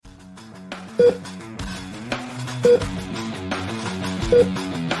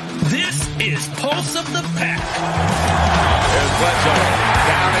This is Pulse of the Pack. There's Plocher.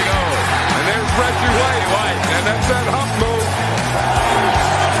 Down he goes. And there's Reggie White. And that's that hump move.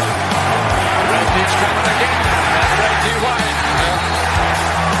 Reggie's coming again. That's Reggie White.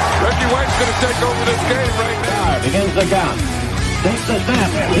 Reggie White's going to take over this game right now. Begins the count. Takes the snap.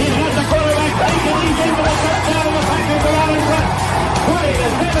 He has the quarterback. He's into the touchdown, and the Packers are out in front.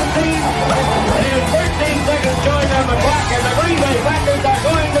 20-17. There's 13 seconds showing on the clock, and the Green Bay Packers are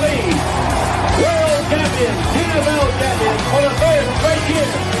going to lead. World champions, NFL champions for the third straight year.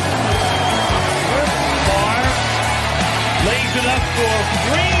 Barr lays it up for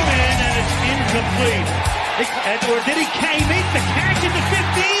Freeman, and it's incomplete. Or did he make the catch at the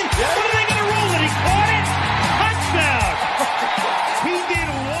 15? What are they going to rule it? He caught it? Touchdown! He did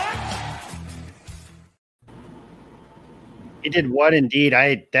what? He did what indeed?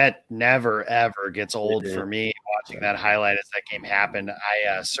 That never ever gets old for me watching that highlight as that game happened.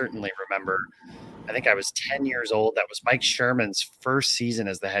 I certainly remember. I think I was 10 years old. That was Mike Sherman's first season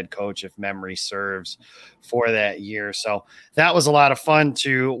as the head coach, if memory serves, for that year. So that was a lot of fun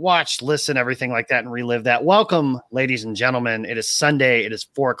to watch, listen, everything like that, and relive that. Welcome, ladies and gentlemen. It is Sunday. It is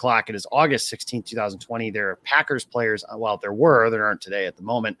 4:00. It is August 16, 2020. There are Packers players. Well, there aren't today at the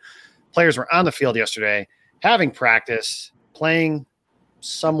moment. Players were on the field yesterday, having practice, playing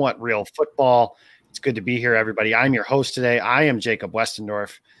somewhat real football. It's good to be here, everybody. I'm your host today. I am Jacob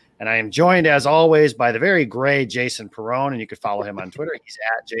Westendorf. And I am joined, as always, by the very gray Jason Perrone, and you can follow him on Twitter. He's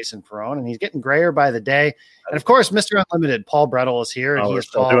at Jason Perrone, and he's getting grayer by the day. And, of course, Mr. Unlimited, Paul Brettel, is here. And we're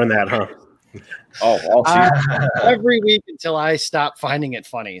still doing that, huh? Every week until I stop finding it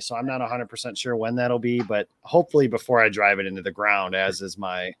funny. So I'm not 100% sure when that'll be, but hopefully before I drive it into the ground, as is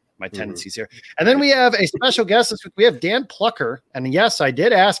my tendencies here. And then we have a special guest this week. We have Dan Plocher. And, yes, I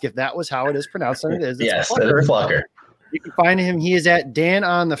did ask if that was how it is pronounced, and it is. Yes, it is Plocher. You can find him. He is at Dan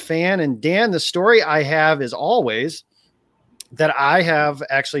on the Fan. And Dan, the story I have is always that I have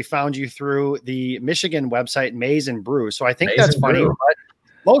actually found you through the Michigan website, Maize and Brew. So I think that's funny. But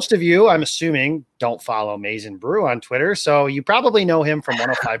most of you, I'm assuming, don't follow Maize and Brew on Twitter. So you probably know him from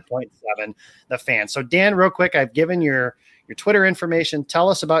 105.7, The Fan. So Dan, real quick, I've given your Twitter information. Tell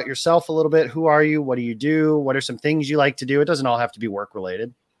us about yourself a little bit. Who are you? What do you do? What are some things you like to do? It doesn't all have to be work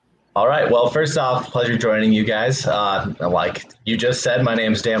related. All right. Well, first off, pleasure joining you guys. Like you just said, my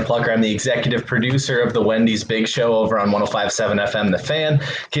name is Dan Plocher. I'm the executive producer of the Wendy's Big Show over on 105.7 FM, The Fan. In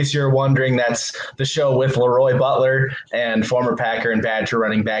case you're wondering, that's the show with Leroy Butler and former Packer and Badger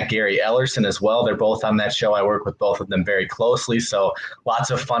running back Gary Ellerson as well. They're both on that show. I work with both of them very closely. So lots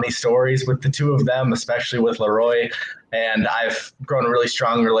of funny stories with the two of them, especially with Leroy. And I've grown a really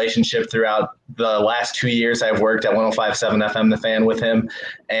strong relationship throughout the last 2 years I've worked at 105.7 FM, The Fan, with him.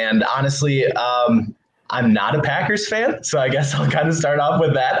 And honestly, I'm not a Packers fan, so I guess I'll kind of start off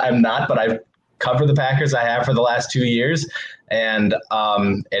with that. I'm not, but I've covered the Packers. I have for the last 2 years. And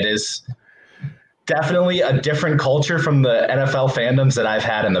it is definitely a different culture from the NFL fandoms that I've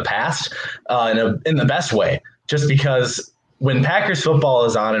had in the past, in the best way, just because when Packers football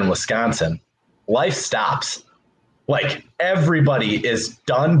is on in Wisconsin, life stops. Like, everybody is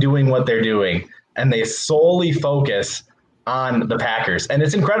done doing what they're doing, and they solely focus on the Packers. And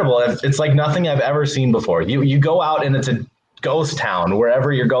it's incredible. It's like nothing I've ever seen before. You go out and it's a ghost town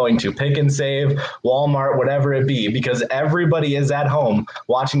wherever you're going to, Pick and Save, Walmart, whatever it be, because everybody is at home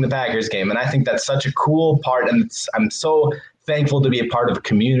watching the Packers game. And I think that's such a cool part. And I'm so thankful to be a part of a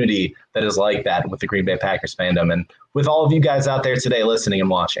community that is like that with the Green Bay Packers fandom and with all of you guys out there today listening and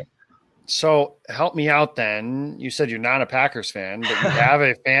watching. So help me out then. You said you're not a Packers fan, but you have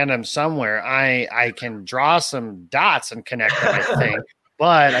a fandom somewhere. I can draw some dots and connect them, I think,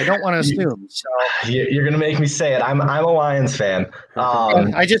 but I don't want to assume. So you're going to make me say it. I'm a Lions fan. I've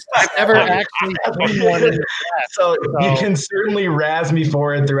never actually seen one in the past, so you can certainly razz me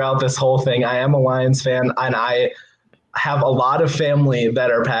for it throughout this whole thing. I am a Lions fan, and I have a lot of family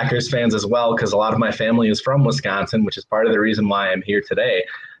that are Packers fans as well, because a lot of my family is from Wisconsin, which is part of the reason why I'm here today,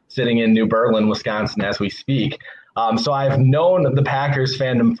 sitting in New Berlin, Wisconsin, as we speak. So I've known the Packers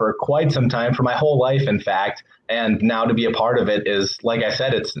fandom for quite some time, for my whole life, in fact. And now to be a part of it is, like I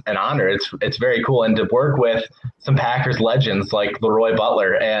said, it's an honor. It's very cool. And to work with some Packers legends like Leroy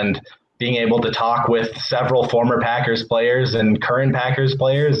Butler and being able to talk with several former Packers players and current Packers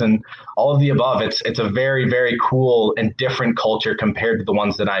players and all of the above, it's a very, very cool and different culture compared to the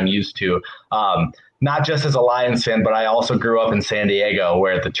ones that I'm used to. Not just as a Lions fan, but I also grew up in San Diego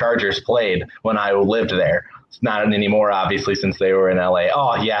where the Chargers played when I lived there. It's not anymore, obviously, since they were in LA.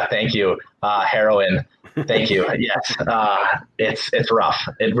 Oh yeah, thank you, heroin. Thank you. Yes, it's rough.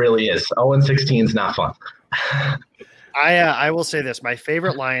 It really is. 0-16 is not fun. I will say this: my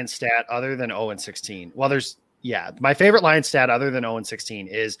favorite Lions stat, other than 0-16. Well, my favorite Lions stat, other than 0-16,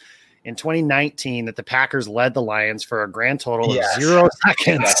 is in 2019 that the Packers led the Lions for a grand total of 0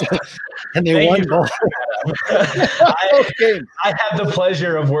 seconds, and they won both. I had the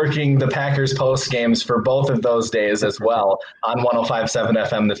pleasure of working the Packers post games for both of those days as well on 105.7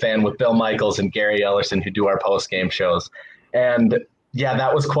 FM The Fan with Bill Michaels and Gary Ellerson, who do our post game shows. And yeah,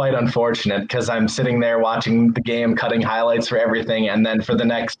 that was quite unfortunate because I'm sitting there watching the game, cutting highlights for everything, and then for the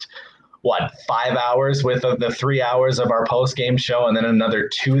next 5 hours with the 3 hours of our post game show, and then another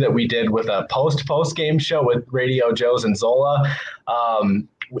 2 that we did with a post game show with Radio Joe's and Zola.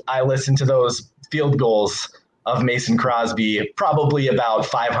 I listened to those field goals of Mason Crosby probably about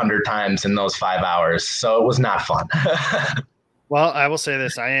 500 times in those 5 hours. So it was not fun. Well, I will say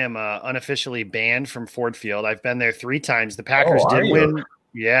this. I am unofficially banned from Ford Field. I've been there 3 times. The Packers did win.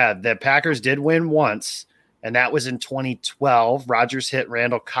 Yeah, the Packers did win once, and that was in 2012. Rodgers hit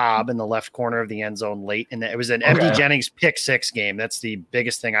Randall Cobb in the left corner of the end zone late, and it was an MD Jennings pick 6 game. That's the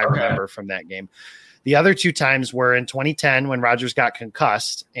biggest thing I remember from that game. The other 2 times were in 2010 when Rodgers got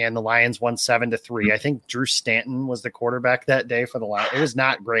concussed and the Lions won 7-3. I think Drew Stanton was the quarterback that day for the Lions. It was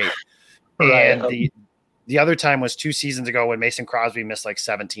not great. And the other time was 2 seasons ago when Mason Crosby missed like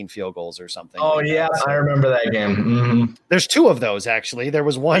 17 field goals or something. Oh, yeah. So I remember that game. Mm-hmm. There's 2 of those, actually. There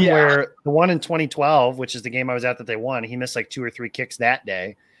was one where the one in 2012, which is the game I was at that they won, he missed like 2 or 3 kicks that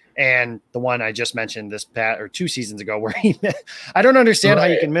day. And the one I just mentioned 2 seasons ago where I don't understand how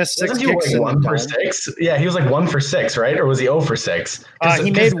you can miss 6 kicks. Like 1 for 6? Yeah, he was like 1 for 6, right? Or was he 0 for 6?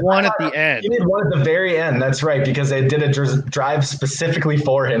 He made 1 at the end. He made 1 at the very end. That's right, because they did a drive specifically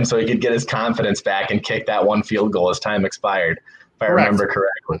for him so he could get his confidence back and kick that 1 field goal as time expired, if I remember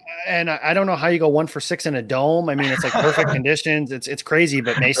correctly. And I don't know how you go 1 for 6 in a dome. I mean, it's like perfect conditions. It's crazy,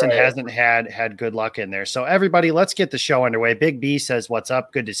 but Mason hasn't had good luck in there. So everybody, let's get the show underway. Big B says, "What's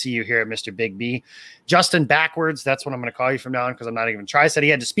up? Good to see you here, Mr. Big B." Justin Backwards, that's what I'm going to call you from now on because I'm not even trying. Said he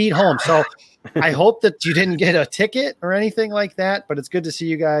had to speed home. So I hope that you didn't get a ticket or anything like that, but it's good to see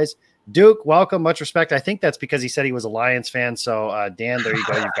you guys. Duke, welcome. Much respect. I think that's because he said he was a Lions fan. So, Dan, there you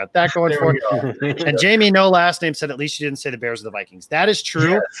go. You've got that going for you. And Jamie, no last name, said at least you didn't say the Bears or the Vikings. That is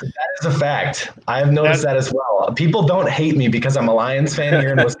true. Yes, that is a fact. I have noticed that as well. People don't hate me because I'm a Lions fan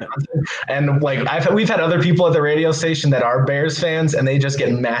here in Wisconsin. And like we've had other people at the radio station that are Bears fans, and they just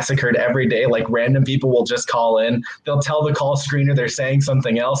get massacred every day. Like random people will just call in. They'll tell the call screener they're saying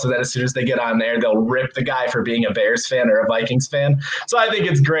something else, and then as soon as they get on there, they'll rip the guy for being a Bears fan or a Vikings fan. So I think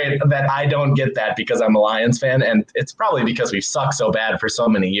it's great that I don't get that because I'm a Lions fan, and it's probably because we've sucked so bad for so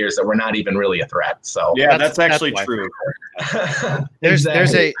many years that we're not even really a threat. So yeah, that's actually true. There's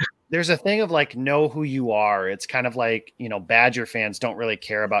a thing of like know who you are. It's kind of like, Badger fans don't really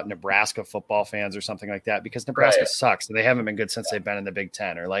care about Nebraska football fans or something like that because Nebraska sucks and they haven't been good since they've been in the Big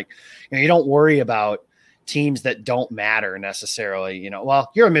Ten. Or like, you don't worry about teams that don't matter necessarily.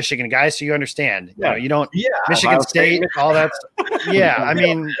 Well, you're a Michigan guy, so you understand. You don't. Yeah, Michigan State, all that. Yeah, I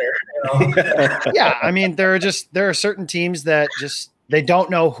mean, there are certain teams that just they don't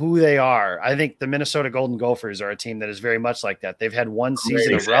know who they are. I think the Minnesota Golden Gophers are a team that is very much like that. They've had 1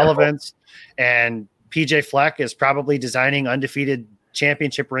 season of relevance, and PJ Fleck is probably designing undefeated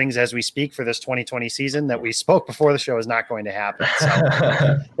championship rings as we speak for this 2020 season that we spoke before the show is not going to happen.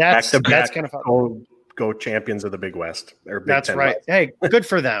 So that's kind of fun. Go champions of the Big West. Or Big That's 10 right. West. Hey, good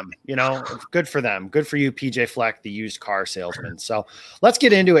for them. Good for them. Good for you, PJ Fleck, the used car salesman. So let's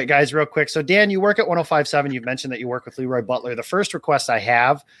get into it, guys, real quick. So, Dan, you work at 105.7. You've mentioned that you work with Leroy Butler. The first request I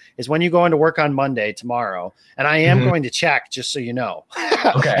have is when you go into work on Monday, tomorrow, and I am going to check, just so you know.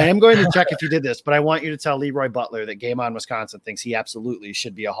 Okay. I am going to check if you did this, but I want you to tell Leroy Butler that Game On Wisconsin thinks he absolutely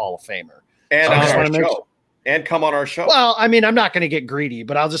should be a Hall of Famer. And on our show. And come on our show. Well, I mean, I'm not going to get greedy,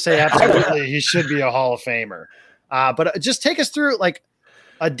 but I'll just say absolutely he should be a Hall of Famer. But just take us through like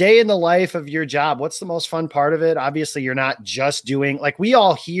a day in the life of your job. What's the most fun part of it? Obviously, you're not just doing like we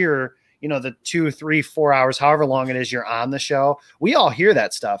all hear, the 2, 3, 4 hours, however long it is you're on the show. We all hear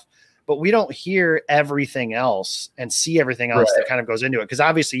that stuff, but we don't hear everything else and see everything else that kind of goes into it. Because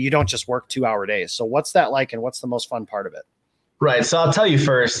obviously you don't just work 2-hour days. So what's that like and what's the most fun part of it? Right. So I'll tell you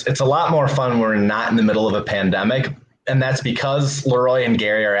first, it's a lot more fun when we're not in the middle of a pandemic. And that's because Leroy and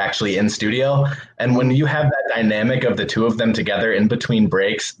Gary are actually in studio. And when you have that dynamic of the two of them together in between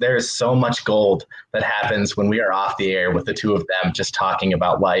breaks, there is so much gold that happens when we are off the air with the two of them just talking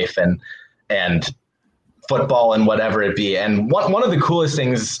about life and football and whatever it be. And one of the coolest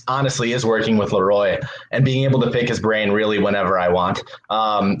things, honestly, is working with Leroy and being able to pick his brain really whenever I want.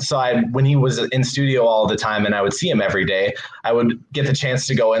 When he was in studio all the time and I would see him every day, I would get the chance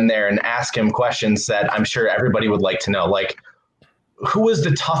to go in there and ask him questions that I'm sure everybody would like to know. Like, who was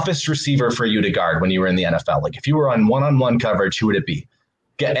the toughest receiver for you to guard when you were in the NFL? Like, if you were on one-on-one coverage, who would it be?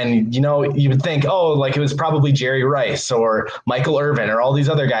 And, you would think, it was probably Jerry Rice or Michael Irvin or all these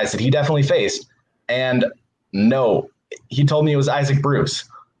other guys that he definitely faced. And no, he told me it was Isaac Bruce.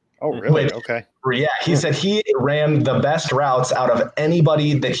 Oh, really? Okay. Yeah, he said he ran the best routes out of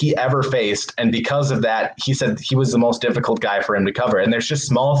anybody that he ever faced. And because of that, he said he was the most difficult guy for him to cover. And there's just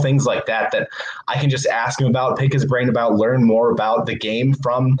small things like that I can just ask him about, pick his brain about, learn more about the game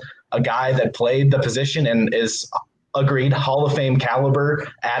from a guy that played the position and is agreed Hall of Fame caliber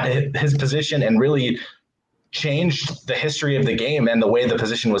at his position and really changed the history of the game and the way the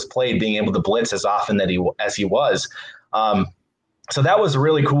position was played, being able to blitz as often as he was. So that was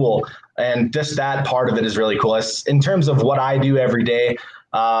really cool. And just that part of it is really cool. In terms of what I do every day,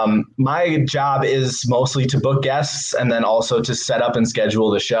 my job is mostly to book guests and then also to set up and schedule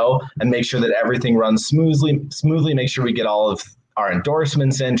the show and make sure that everything runs smoothly, make sure we get all of our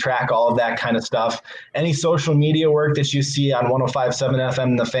endorsements in, track all of that kind of stuff. Any social media work that you see on 105.7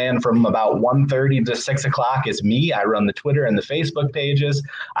 FM The Fan from about 1:30 to 6 o'clock is me. I run the Twitter and the Facebook pages.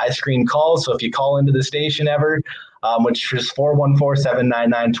 I screen calls. So if you call into the station ever, which is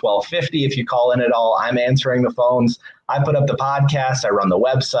 414-799-1250. If you call in at all, I'm answering the phones. I put up the podcast. I run the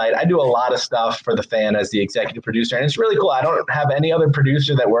website. I do a lot of stuff for The Fan as the executive producer. And it's really cool. I don't have any other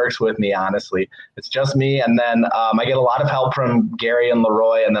producer that works with me, honestly. It's just me. And then I get a lot of help from Gary and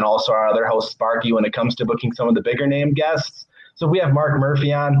Leroy and then also our other host, Sparky, when it comes to booking some of the bigger name guests. So if we have Mark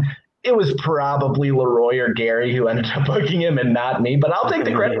Murphy on, it was probably Leroy or Gary who ended up booking him and not me, but I'll take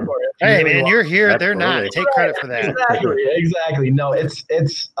the credit for it. Hey, man, you're here. They're not. Take credit for that. Exactly. No, it's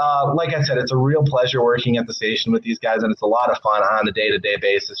like I said, it's a real pleasure working at the station with these guys, and it's a lot of fun on a day-to-day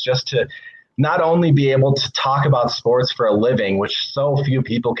basis just to not only be able to talk about sports for a living, which so few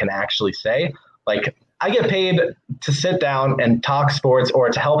people can actually say. Like, I get paid to sit down and talk sports or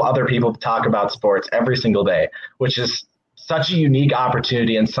to help other people talk about sports every single day, which is such a unique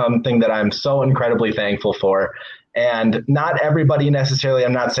opportunity and something that I'm so incredibly thankful for. And not everybody necessarily,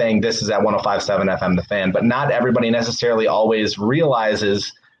 I'm not saying this is at 105.7 FM The Fan, but not everybody necessarily always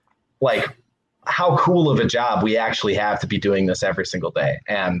realizes like how cool of a job we actually have to be doing this every single day.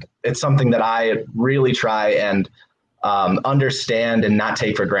 And it's something that I really try and understand and not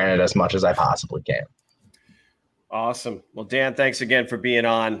take for granted as much as I possibly can. Awesome. Well, Dan, thanks again for being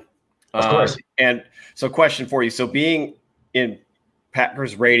on. Of course. And so question for you. So being in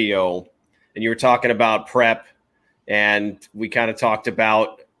Packers radio and you were talking about prep and we kind of talked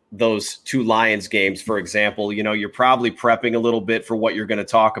about those two Lions games, for example, you're probably prepping a little bit for what you're going to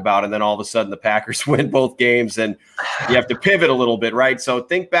talk about. And then all of a sudden the Packers win both games and you have to pivot a little bit, right? So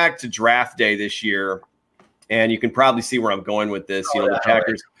think back to draft day this year and you can probably see where I'm going with this. The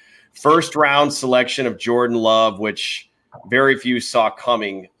Packers first round selection of Jordan Love, which very few saw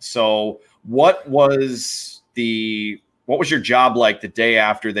coming. So what was your job like the day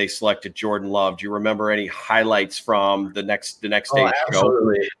after they selected Jordan Love? Do you remember any highlights from the next day?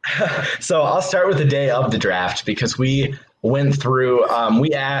 Absolutely. So I'll start with the day of the draft because we went through,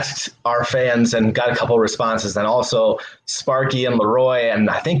 we asked our fans and got a couple of responses, and also Sparky and Leroy, and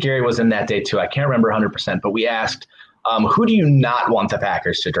I think Gary was in that day too. I can't remember 100%, but we asked, who do you not want the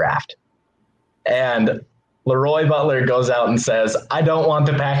Packers to draft? And Leroy Butler goes out and says, I don't want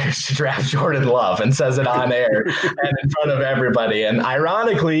the Packers to draft Jordan Love, and says it on air and in front of everybody. And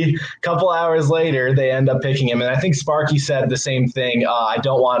ironically, a couple hours later, they end up picking him. And I think Sparky said the same thing. I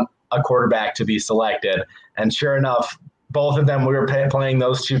don't want a quarterback to be selected. And sure enough, both of them, we were playing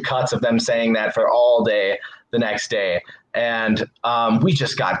those two cuts of them saying that for all day the next day. And we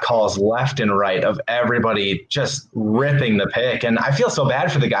just got calls left and right of everybody just ripping the pick. And I feel so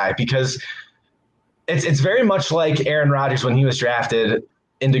bad for the guy because it's very much like Aaron Rodgers when he was drafted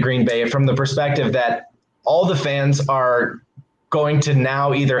into Green Bay, from the perspective that all the fans are going to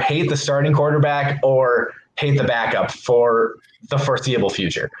now either hate the starting quarterback or hate the backup for the foreseeable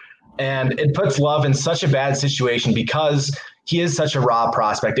future. And it puts Love in such a bad situation because he is such a raw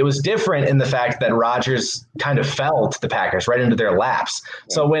prospect. It was different in the fact that Rodgers kind of fell to the Packers right into their laps.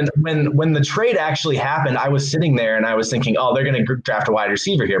 So when the trade actually happened, I was sitting there and I was thinking, oh, they're going to draft a wide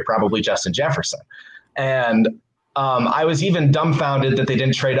receiver here, probably Justin Jefferson. And I was even dumbfounded that they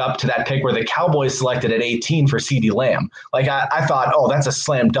didn't trade up to that pick where the Cowboys selected at 18 for CeeDee Lamb. Like I thought, oh, that's a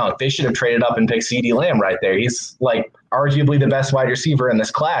slam dunk. They should have traded up and picked CeeDee Lamb right there. He's like arguably the best wide receiver in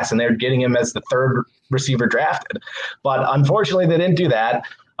this class, and they're getting him as the third receiver drafted. But unfortunately, they didn't do that.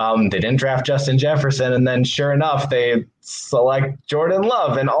 They didn't draft Justin Jefferson, and then sure enough, they select Jordan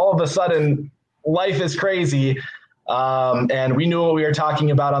Love, and all of a sudden, life is crazy. And we knew what we were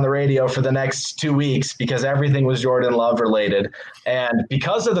talking about on the radio for the next 2 weeks because everything was Jordan Love related. And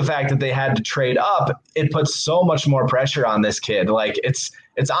because of the fact that they had to trade up, it puts so much more pressure on this kid. Like it's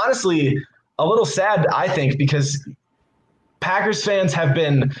honestly a little sad, I think, because Packers fans have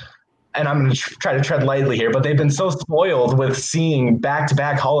been, and I'm going to try to tread lightly here, but they've been so spoiled with seeing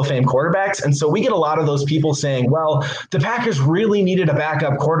back-to-back Hall of Fame quarterbacks. And so we get a lot of those people saying, well, the Packers really needed a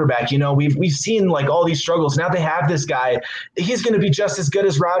backup quarterback. You know, we've seen like all these struggles. Now they have this guy. He's going to be just as good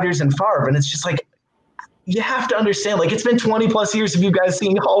as Rodgers and Favre. And it's just like, you have to understand, like, it's been 20 plus years of you guys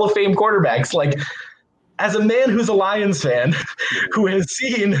seeing Hall of Fame quarterbacks. Like, as a man who's a Lions fan who has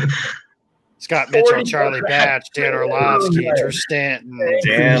seen Scott Mitchell, Charlie Batch, Dan Orlovsky, Drew Stanton,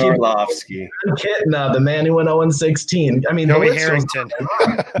 Dan Orlovsky, Kitna, the man who went 0-16. I mean, Joey Harrington.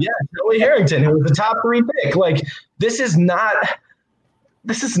 Yeah, Joey Harrington, who was the top 3 pick. Like, this is not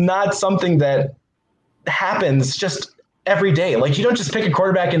something that happens just every day. Like, you don't just pick a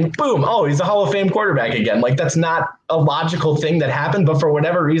quarterback and boom, oh, he's a Hall of Fame quarterback again. Like, that's not a logical thing that happened. But for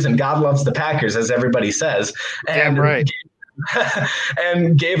whatever reason, God loves the Packers, as everybody says. And damn right.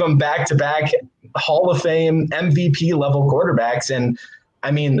 and gave them back-to-back Hall of Fame MVP level quarterbacks. And I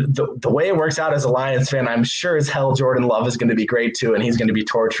mean, the way it works out as a Lions fan, I'm sure as hell Jordan Love is going to be great too. And he's going to be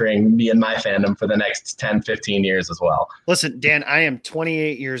torturing me and my fandom for the next 10, 15 years as well. Listen, Dan, I am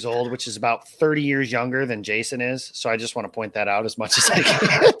 28 years old, which is about 30 years younger than Jason is. So I just want to point that out as much as I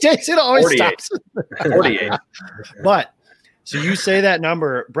can. Jason always 48. stops. 48. But so you say that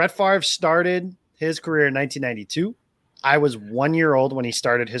number. Brett Favre started his career in 1992. I was 1 year old when he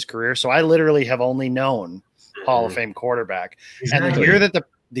started his career, so I literally have only known Hall of Fame quarterback. Exactly. And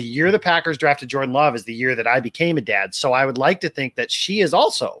the year the Packers drafted Jordan Love is the year that I became a dad. So I would like to think that she is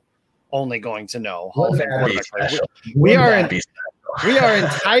also only going to know Hall of Fame quarterback. We are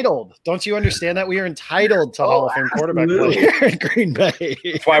entitled. Don't you understand that? We are entitled to Hall of Fame quarterback player in Green Bay.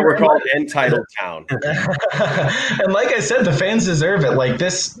 That's why we're called Entitled Town. And like I said, the fans deserve it. Like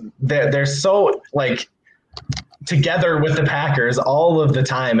this, they're so like together with the Packers all of the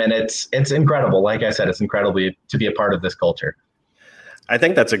time, and it's incredible. Like I said, it's incredible to be a part of this culture. I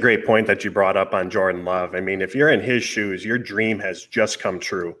think that's a great point that you brought up on Jordan Love. I mean, if you're in his shoes, your dream has just come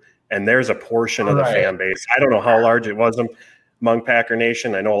true, and there's a portion of the fan base. I don't know how large it was among Packer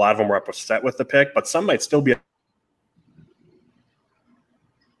Nation. I know a lot of them were upset with the pick, but some might still be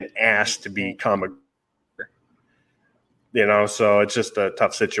asked to become so it's just a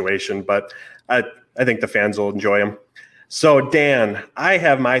tough situation, but I think the fans will enjoy him. So, Dan, I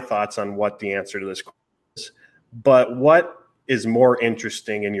have my thoughts on what the answer to this is, but what is more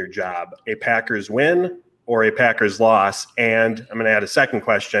interesting in your job, a Packers win or a Packers loss? And I'm going to add a second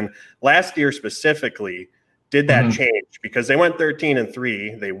question. Last year specifically, did that change? Because they went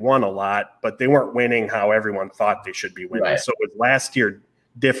 13-3, they won a lot, but they weren't winning how everyone thought they should be winning. Right. So was last year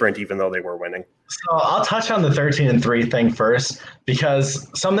different even though they were winning? So I'll touch on the 13-3 thing first, because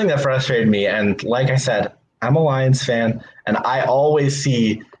something that frustrated me, and like I said, I'm a Lions fan, and I always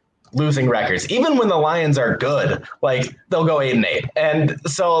see losing records. Even when the Lions are good, like they'll go 8-8. And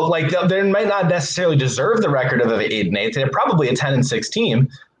so like they might not necessarily deserve the record of 8-8. They're probably a 10-6 team,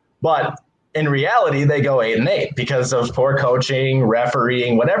 but in reality, they go 8-8 because of poor coaching,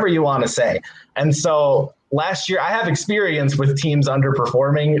 refereeing, whatever you want to say. And so last year, I have experience with teams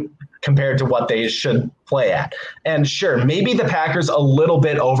underperforming compared to what they should play at. And sure, maybe the Packers a little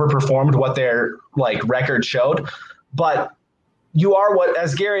bit overperformed what their like record showed, but you are what,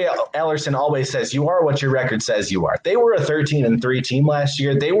 as Gary Ellerson always says, you are what your record says you are. They were a 13-3 team last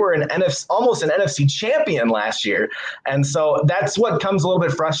year. They were almost an NFC champion last year. And so that's what comes a little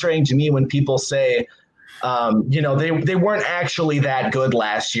bit frustrating to me when people say, they weren't actually that good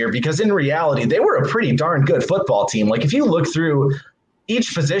last year, because in reality, they were a pretty darn good football team. Like if you look through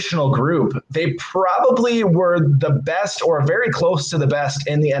each positional group, they probably were the best or very close to the best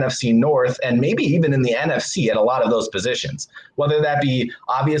in the NFC North, and maybe even in the NFC at a lot of those positions, whether that be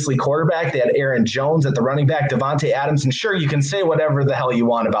obviously quarterback. They had Aaron Jones at the running back, Devontae Adams, and sure, you can say whatever the hell you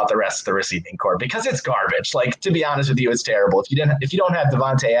want about the rest of the receiving corps because it's garbage. Like, to be honest with you, it's terrible. If you don't have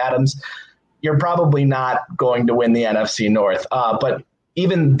Devontae Adams, you're probably not going to win the NFC North. But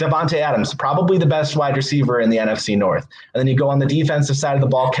even Devontae Adams, probably the best wide receiver in the NFC North. And then you go on the defensive side of the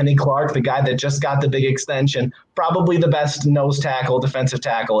ball, Kenny Clark, the guy that just got the big extension, probably the best nose tackle, defensive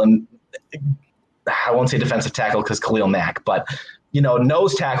tackle, and I won't say defensive tackle because Khalil Mack, but,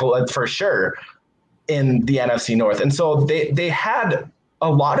 nose tackle for sure in the NFC North. And so they had a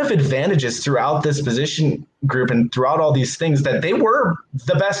lot of advantages throughout this position group and throughout all these things, that they were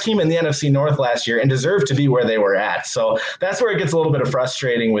the best team in the NFC North last year and deserved to be where they were at. So that's where it gets a little bit of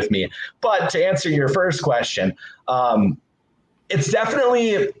frustrating with me. But to answer your first question, it's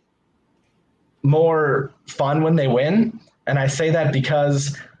definitely more fun when they win. And I say that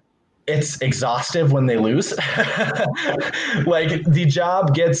because it's exhaustive when they lose. Like, the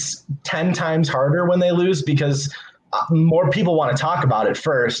job gets 10 times harder when they lose because more people want to talk about it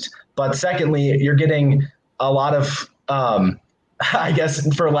first. But secondly, you're getting a lot of, I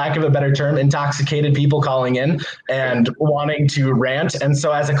guess, for lack of a better term, intoxicated people calling in and wanting to rant. And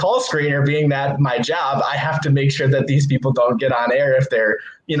so as a call screener, being that my job, I have to make sure that these people don't get on air if they're,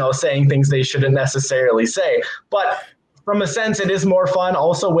 saying things they shouldn't necessarily say. But from a sense, it is more fun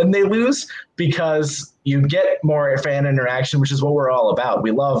also when they lose, because you get more fan interaction, which is what we're all about.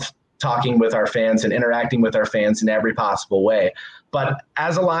 We love talking with our fans and interacting with our fans in every possible way. But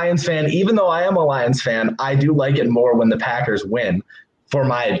as a Lions fan, even though I am a Lions fan, I do like it more when the Packers win for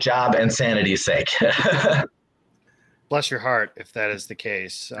my job and sanity's sake. Bless your heart if that is the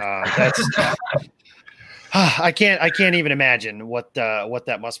case. That's I can't even imagine what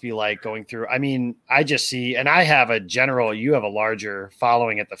that must be like going through. I mean, I just see, and you have a larger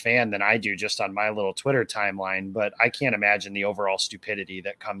following at the Fan than I do just on my little Twitter timeline, but I can't imagine the overall stupidity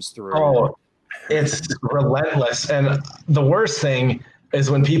that comes through. Oh, it's relentless. And the worst thing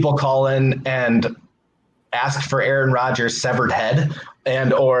is when people call in and ask for Aaron Rodgers' severed head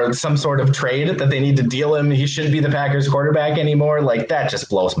or some sort of trade that they need to deal him. He shouldn't be the Packers quarterback anymore. Like, that just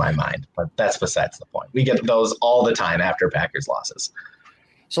blows my mind, but that's besides the point. We get those all the time after Packers losses.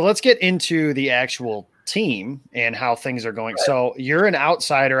 So let's get into the actual team and how things are going. So you're an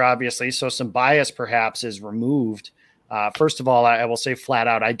outsider, obviously, so some bias perhaps is removed. First of all, I will say flat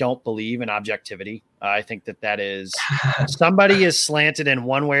out, I don't believe in objectivity. I think that is somebody is slanted in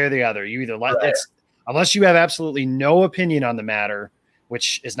one way or the other. You either unless you have absolutely no opinion on the matter,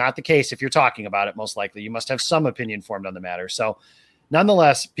 which is not the case if you're talking about it, most likely. You must have some opinion formed on the matter. So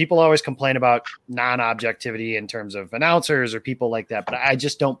nonetheless, people always complain about non-objectivity in terms of announcers or people like that, but I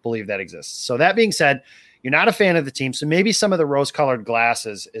just don't believe that exists. So that being said, you're not a fan of the team, so maybe some of the rose-colored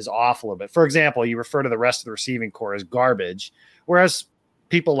glasses is off a little bit. For example, you refer to the rest of the receiving core as garbage, whereas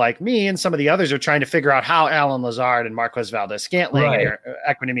people like me and some of the others are trying to figure out how Alan Lazard and Marquez Valdez-Scantling and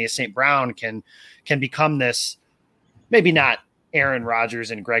Equanimeous St. Brown can become this, maybe not Aaron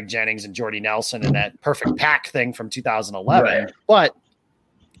Rodgers and Greg Jennings and Jordy Nelson and that perfect pack thing from 2011, but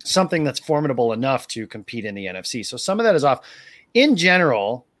something that's formidable enough to compete in the NFC. So some of that is off. In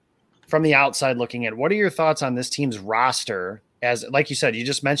general, from the outside looking in, what are your thoughts on this team's roster? As like you said, you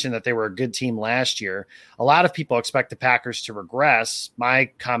just mentioned that they were a good team last year. A lot of people expect the Packers to regress.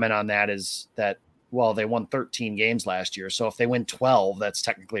 My comment on that is that, well, they won 13 games last year. So if they win 12, that's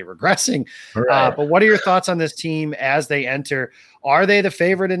technically regressing. Right. But what are your thoughts on this team as they enter? Are they the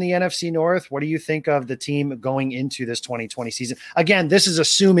favorite in the NFC North? What do you think of the team going into this 2020 season? Again, this is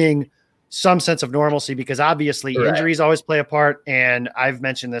assuming some sense of normalcy, because obviously injuries always play a part. And I've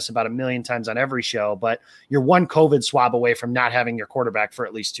mentioned this about a million times on every show, but you're one COVID swab away from not having your quarterback for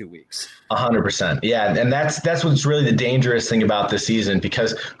at least 2 weeks. 100%. Yeah. And that's what's really the dangerous thing about this season,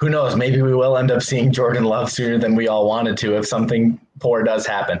 because who knows, maybe we will end up seeing Jordan Love sooner than we all wanted to if something poor does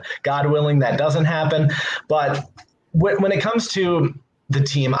happen. God willing, that doesn't happen. But when it comes to the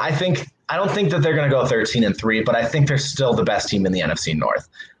team, I don't think that they're going to go 13-3, but I think they're still the best team in the NFC North.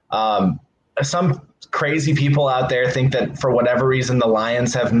 Some crazy people out there think that for whatever reason the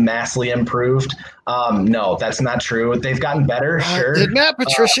Lions have massively improved. No, that's not true. They've gotten better. Sure. Did Matt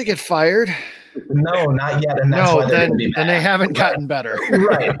Patricia get fired? No, not yet. And that's why they're going to be mad. And they haven't gotten better.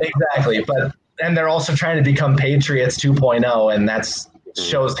 Right, exactly. And they're also trying to become Patriots 2.0, and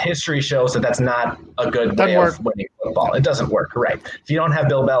history shows that that's not a good way of winning football. It doesn't work, right? If you don't have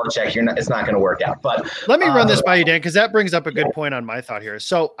Bill Belichick, it's not going to work out. But let me run this by you, Dan, because that brings up a good point on my thought here.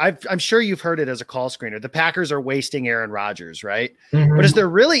 So I'm sure you've heard it as a call screener. The Packers are wasting Aaron Rodgers, right? Mm-hmm. But is there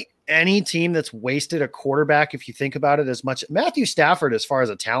really any team that's wasted a quarterback, if you think about it, as much? Matthew Stafford, as far as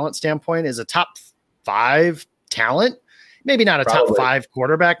a talent standpoint, is a top 5 talent. Maybe not a top 5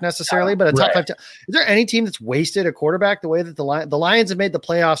 quarterback necessarily, but a top 5. Is there any team that's wasted a quarterback the way that the Lions have made the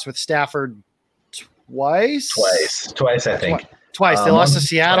playoffs with Stafford twice, I think. Twice. They lost to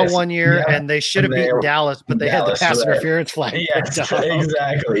Seattle one year, and they should have beaten Dallas, but they had the pass interference flag. Yes,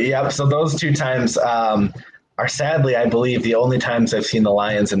 exactly. Yep. So those 2 times are sadly, I believe, the only times I've seen the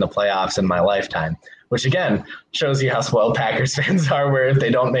Lions in the playoffs in my lifetime, which again shows you how spoiled Packers fans are, where if they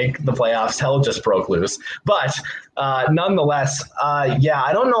don't make the playoffs, hell just broke loose. But nonetheless, I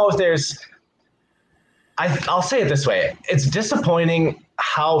don't know if there's I'll say it this way. It's disappointing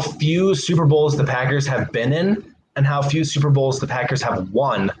how few Super Bowls the Packers have been in and how few Super Bowls the Packers have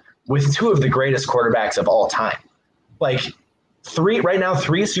won with two of the greatest quarterbacks of all time. Like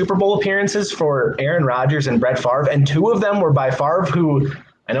three Super Bowl appearances for Aaron Rodgers and Brett Favre, and two of them were by Favre, who,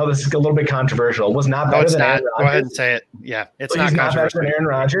 I know this is a little bit controversial, was not better than Aaron Rodgers. Go ahead and say it. Yeah, it's not controversial. Not better than Aaron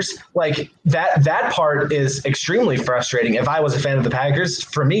Rodgers. Like that part is extremely frustrating. If I was a fan of the Packers,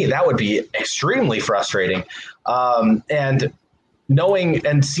 for me, that would be extremely frustrating. And knowing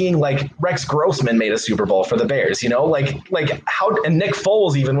and seeing like Rex Grossman made a Super Bowl for the Bears, like how, and Nick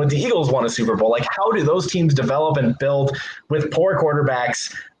Foles even with the Eagles won a Super Bowl. Like, how do those teams develop and build with poor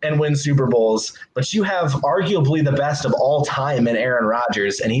quarterbacks and win Super Bowls? But you have arguably the best of all time in Aaron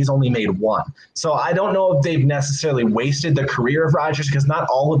Rodgers, and he's only made one. So I don't know if they've necessarily wasted the career of Rodgers, because not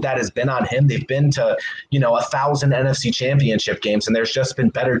all of that has been on him. They've been to, 1,000 NFC championship games, and there's just been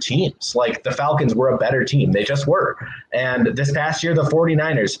better teams. Like the Falcons were a better team. They just were. And this past year, the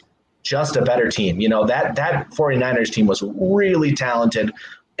 49ers, just a better team. That 49ers team was really talented.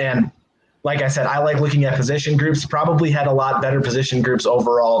 And like I said, I like looking at position groups. Probably had a lot better position groups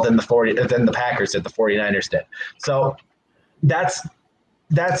overall than the Packers did, the 49ers did. So that's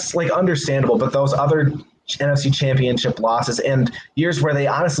like understandable. But those other NFC championship losses and years where they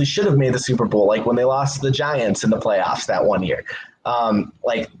honestly should have made the Super Bowl, like when they lost to the Giants in the playoffs that one year,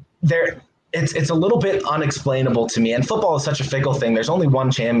 it's a little bit unexplainable to me. And football is such a fickle thing. There's only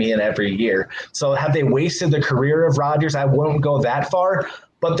one champion every year. So have they wasted the career of Rodgers? I won't go that far,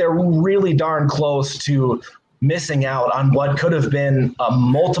 but they're really darn close to missing out on what could have been a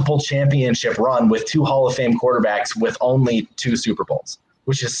multiple championship run with two Hall of Fame quarterbacks with only two Super Bowls,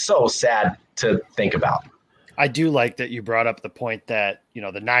 which is so sad to think about. I do like that you brought up the point that,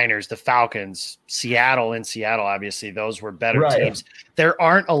 the Niners, the Falcons, Seattle, obviously, those were better teams. There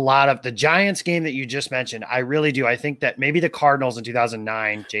aren't a lot of the Giants game that you just mentioned. I really do. I think that maybe the Cardinals in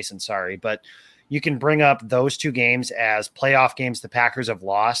 2009, Jason, sorry, but you can bring up those two games as playoff games the Packers have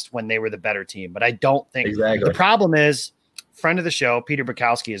lost when they were the better team. But I don't think the problem is, friend of the show, Peter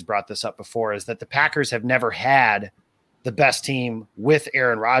Bukowski has brought this up before, is that the Packers have never had the best team with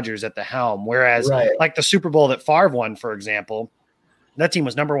Aaron Rodgers at the helm. Whereas like the Super Bowl that Favre won, for example, that team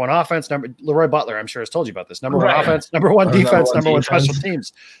was number one offense, Leroy Butler, I'm sure has told you about this, number one offense, number one defense, number one special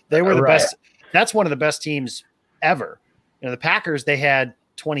teams. They were the best. That's one of the best teams ever. The Packers, they had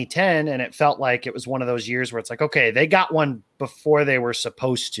 2010, and it felt like it was one of those years where it's like, okay, they got one before they were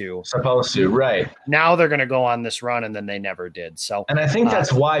supposed to, right. Now they're going to go on this run, and then they never did. So, and I think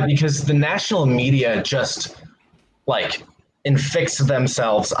that's why, because the national media just infix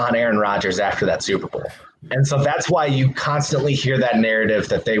themselves on Aaron Rodgers after that Super Bowl. And so that's why you constantly hear that narrative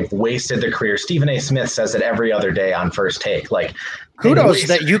that they've wasted their career. Stephen A. Smith says it every other day on First Take. Kudos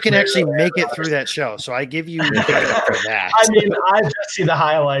that you can actually make it through that show. So I give you credit for that. I mean, I just see the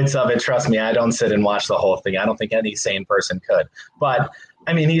highlights of it. Trust me, I don't sit and watch the whole thing. I don't think any sane person could. But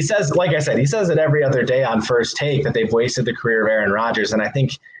I mean, he says, like I said, he says it every other day on First Take that they've wasted the career of Aaron Rodgers. And I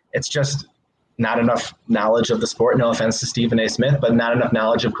think it's just not enough knowledge of the sport. No offense to Stephen A. Smith, but not enough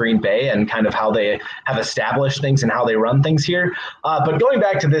knowledge of Green Bay and kind of how they have established things and how they run things here. But going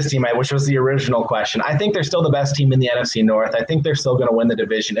back to this team, which was the original question, I think they're still the best team in the NFC North. I think they're still going to win the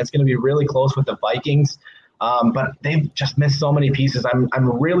division. It's going to be really close with the Vikings. But they've just missed so many pieces.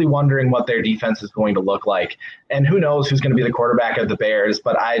 I'm really wondering what their defense is going to look like. And who knows who's going to be the quarterback of the Bears,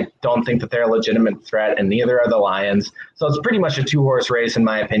 but I don't think that they're a legitimate threat, and neither are the Lions. So it's pretty much a two-horse race, in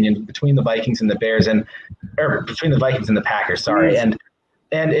my opinion, between the Vikings and the Bears, or between the Vikings and the Packers, sorry. And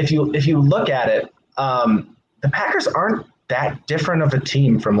if you look at it, the Packers aren't that different of a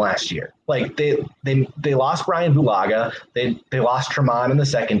team from last year. Like they lost Brian Bulaga. They lost Tremont in the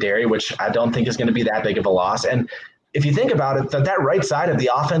secondary, which I don't think is going to be that big of a loss. And if you think about it, that right side of the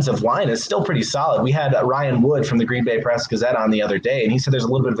offensive line is still pretty solid. We had Ryan Wood from the Green Bay Press-Gazette on the other day, and he said there's a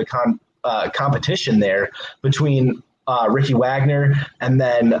little bit of a competition there between Ricky Wagner and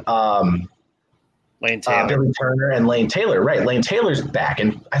then Lane Taylor. Billy Turner and Lane Taylor. Right, Lane Taylor's back,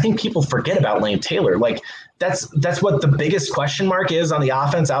 and I think people forget about Lane Taylor. Like that's what the biggest question mark is on the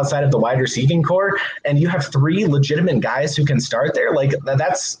offense outside of the wide receiving core, and you have three legitimate guys who can start there. Like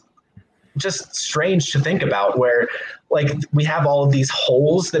that's just strange to think about, where like we have all of these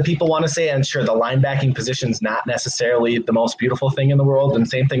holes that people want to say, and sure, the linebacking position's not necessarily the most beautiful thing in the world, and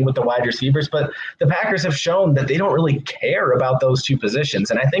same thing with the wide receivers, but the Packers have shown that they don't really care about those two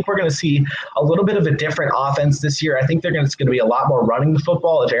positions. And I think we're going to see a little bit of a different offense this year. I think it's going to be a lot more running the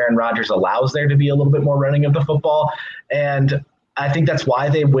football if Aaron Rodgers allows there to be a little bit more running of the football. And I think that's why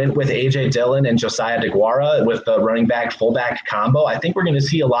they went with A.J. Dillon and Josiah DeGuara with the running back fullback combo. I think we're going to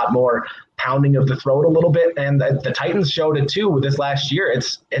see a lot more pounding of the throat a little bit. And the Titans showed it too with this last year.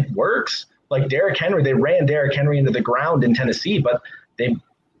 It works. Like Derrick Henry, they ran Derrick Henry into the ground in Tennessee, but they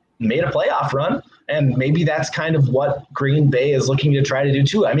made a playoff run. And maybe that's kind of what Green Bay is looking to try to do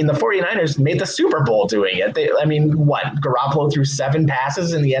too. I mean, the 49ers made the Super Bowl doing it. Garoppolo threw 7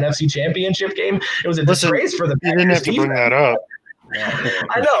 passes in the NFC Championship game. It was a disgrace for the Packers. You didn't have to bring that up.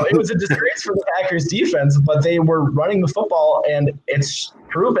 I know, it was a disgrace for the Packers defense, but they were running the football, and it's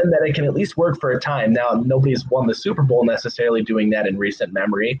proven that it can at least work for a time. Now, nobody's won the Super Bowl necessarily doing that in recent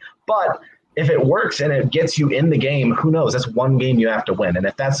memory, but if it works and it gets you in the game, who knows? That's one game you have to win. And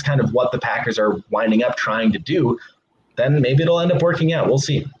if that's kind of what the Packers are winding up trying to do, then maybe it'll end up working out. We'll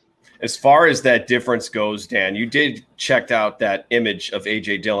see. As far as that difference goes, Dan, you did check out that image of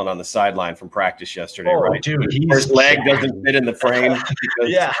A.J. Dillon on the sideline from practice yesterday, right? Dude, his leg doesn't fit in the frame.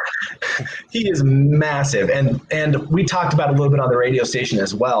 Yeah, he is massive. And we talked about it a little bit on the radio station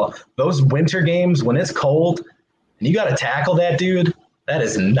as well. Those winter games, when it's cold and you got to tackle that dude, that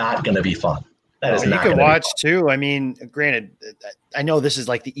is not going to be fun. That is not. You can watch too. I mean, granted, I know this is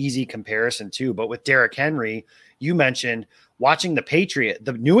like the easy comparison too, but with Derrick Henry, you mentioned watching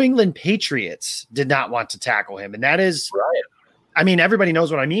the New England Patriots did not want to tackle him. And that is right. I mean, everybody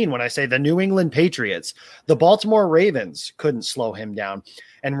knows what I mean when I say the New England Patriots. The Baltimore Ravens couldn't slow him down.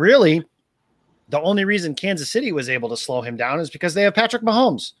 And really, the only reason Kansas City was able to slow him down is because they have Patrick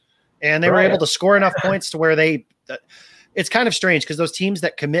Mahomes. And they were able to score enough points to where it's kind of strange because those teams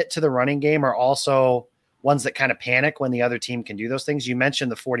that commit to the running game are also ones that kind of panic when the other team can do those things. You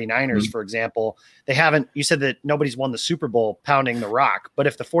mentioned the 49ers, for example. You said that nobody's won the Super Bowl pounding the rock. But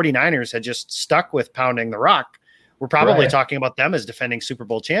if the 49ers had just stuck with pounding the rock, we're probably talking about them as defending Super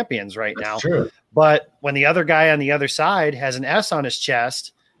Bowl champions right now. True. But when the other guy on the other side has an S on his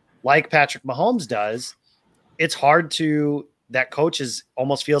chest, like Patrick Mahomes does, it's hard to – that coach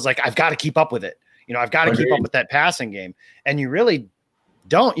almost feels like I've got to keep up with it. I've got to keep up with that passing game. And you really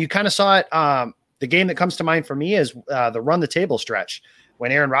don't. You kind of saw it. The game that comes to mind for me is the run the table stretch when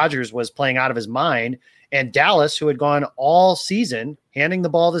Aaron Rodgers was playing out of his mind, and Dallas, who had gone all season handing the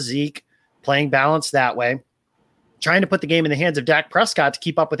ball to Zeke, playing balance that way, trying to put the game in the hands of Dak Prescott to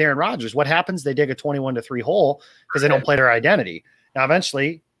keep up with Aaron Rodgers. What happens? They dig a 21-3 hole because they don't play their identity. Now,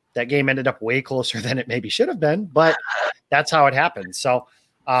 eventually, that game ended up way closer than it maybe should have been, but that's how it happened. So,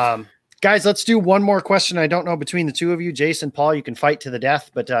 guys, let's do one more question. I don't know between the two of you, Jason, Paul, you can fight to the death,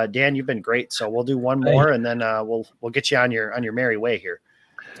 but Dan, you've been great. So we'll do one more, and then we'll get you on your merry way here.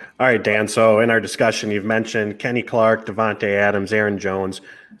 All right, Dan. So in our discussion, you've mentioned Kenny Clark, Devontae Adams, Aaron Jones.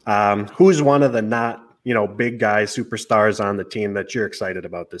 Who's one of the not big guys, superstars on the team that you're excited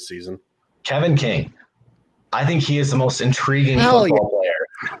about this season? Kevin King. I think he is the most intriguing football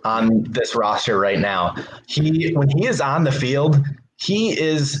player on this roster right now. When he is on the field, he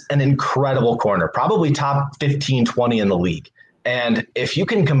is an incredible corner, probably top 15, 20 in the league. And if you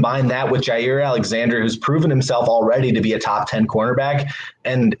can combine that with Jair Alexander, who's proven himself already to be a top 10 cornerback,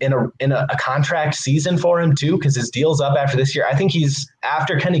 and in a contract season for him too, because his deal's up after this year, I think he's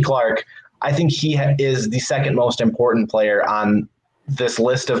after Kenny Clark. I think he is the second most important player on this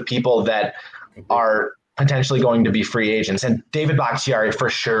list of people that are potentially going to be free agents. And David Bakhtiari for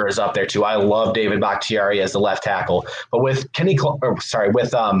sure is up there too. I love David Bakhtiari as the left tackle, but with Kevin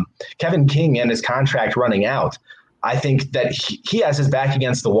King and his contract running out, I think that he has his back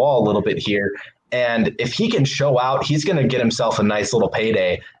against the wall a little bit here. And if he can show out, he's going to get himself a nice little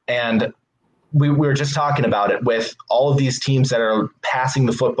payday. And we were just talking about it with all of these teams that are passing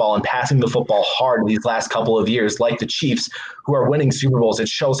the football and passing the football hard these last couple of years, like the Chiefs, who are winning Super Bowls. It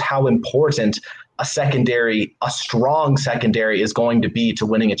shows how important a strong secondary is going to be to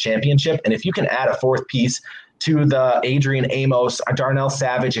winning a championship. And if you can add a fourth piece to the Adrian Amos, Darnell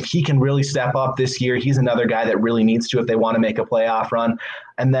Savage, if he can really step up this year, he's another guy that really needs to if they want to make a playoff run.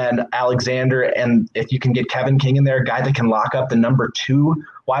 And then Alexander, and if you can get Kevin King in there, a guy that can lock up the number 2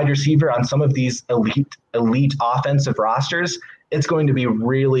 wide receiver on some of these elite offensive rosters, it's going to be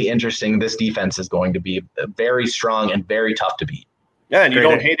really interesting. This defense is going to be very strong and very tough to beat. Yeah, and you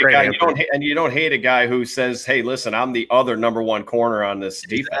don't hate a guy. You don't hate a guy who says, "Hey, listen, I'm the other number 1 corner on this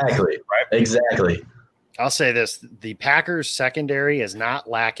defense." Exactly. Right. Exactly. I'll say this: the Packers secondary is not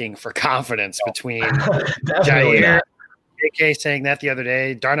lacking for confidence between Jair, AK saying that the other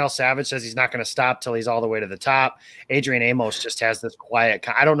day. Darnell Savage says he's not going to stop till he's all the way to the top. Adrian Amos just has this quiet.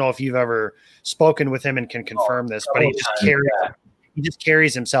 I don't know if you've ever spoken with him and can confirm this, but he just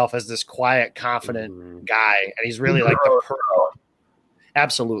carries himself as this quiet, confident guy, and he's really like the pro.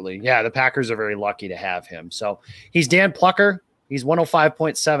 Absolutely. Yeah, the Packers are very lucky to have him. So he's Dan Plucker, He's 105.7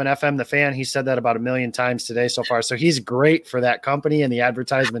 FM, The Fan. He said that about 1 million times today so far. So he's great for that company and the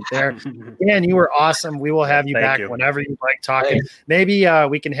advertisement there. Dan, you were awesome. We will have you Thank back you. whenever you like talking. Thanks. Maybe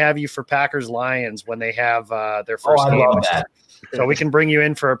we can have you for Packers Lions when they have their first I game. love that. So we can bring you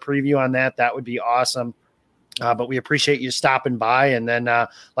in for a preview on that. That would be awesome. But we appreciate you stopping by. And then,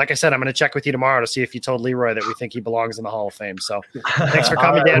 like I said, I'm going to check with you tomorrow to see if you told Leroy that we think he belongs in the Hall of Fame. So thanks for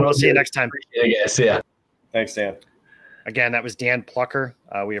coming, Dan. We'll see you next time. See ya. Thanks, Dan. Again, that was Dan Plocher.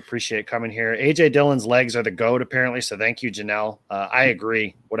 We appreciate coming here. AJ Dillon's legs are the GOAT, apparently. So thank you, Janelle. I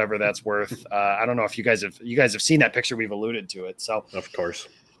agree, whatever that's worth. I don't know if you guys have seen that picture. We've alluded to it. So Of course.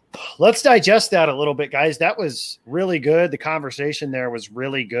 let's digest that a little bit, guys. That was really good. The conversation there was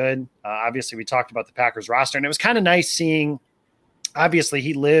really good. Obviously, we talked about the Packers roster, and it was kind of nice seeing. Obviously,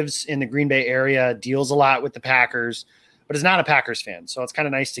 he lives in the Green Bay area, deals a lot with the Packers, but is not a Packers fan. So it's kind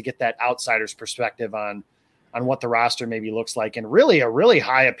of nice to get that outsider's perspective on what the roster maybe looks like, and really a really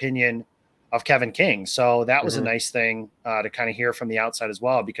high opinion of Kevin King. So that was a nice thing to kind of hear from the outside as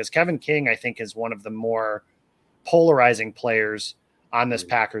well, because Kevin King, I think, is one of the more polarizing players on this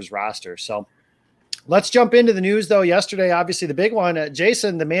Packers roster. So let's jump into the news, though. Yesterday, obviously the big one,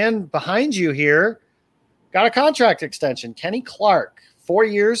 Jason, the man behind you here, got a contract extension. Kenny Clark, 4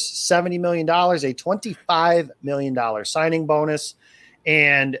 years, $70 million, a $25 million signing bonus.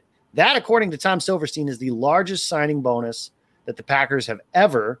 And that, according to Tom Silverstein, is the largest signing bonus that the Packers have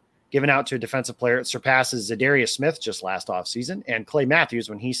ever given out to a defensive player. It surpasses Zadarius Smith just last offseason and Clay Matthews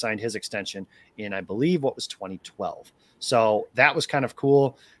when he signed his extension in, I believe, 2012. So that was kind of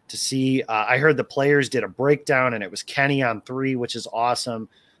cool to see. I heard the players did a breakdown, and it was Kenny on 3, which is awesome.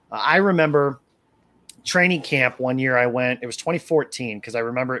 I remember training camp one year I went. It was 2014, because I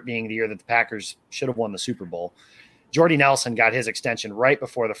remember it being the year that the Packers should have won the Super Bowl. Jordy Nelson got his extension right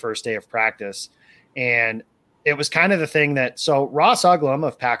before the first day of practice. And it was kind of the thing that, so Ross Uglum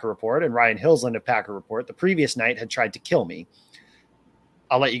of Packer Report and Ryan Hillsland of Packer Report the previous night had tried to kill me.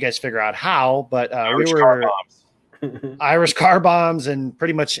 I'll let you guys figure out how, but we were Irish car bombs and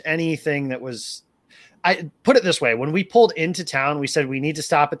pretty much anything that was, I put it this way. When we pulled into town, we said, we need to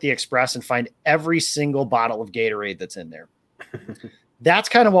stop at the Express and find every single bottle of Gatorade that's in there. That's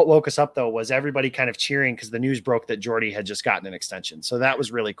kind of what woke us up, though, was everybody kind of cheering because the news broke that Jordy had just gotten an extension. So that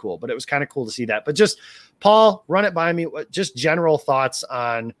was really cool, but it was kind of cool to see that. But just, Paul, run it by me. Just general thoughts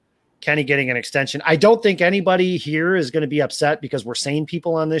on Kenny getting an extension. I don't think anybody here is going to be upset because we're sane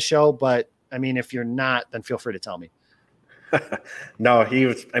people on this show. But, I mean, if you're not, then feel free to tell me. No,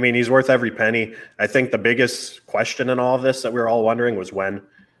 he's worth every penny. I think the biggest question in all of this that we were all wondering was when.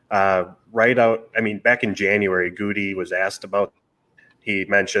 Back in January, Goody was asked about. He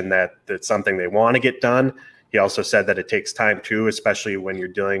mentioned that it's something they want to get done. He also said that it takes time too, especially when you're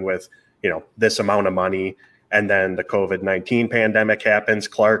dealing with, this amount of money. And then the COVID-19 pandemic happens.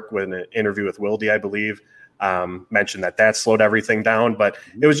 Clark, with an interview with Wilde, I believe, mentioned that slowed everything down. But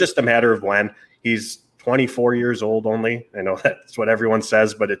it was just a matter of when. He's 24 years old only. I know that's what everyone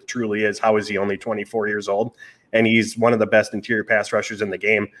says, but it truly is. How is he only 24 years old? And he's one of the best interior pass rushers in the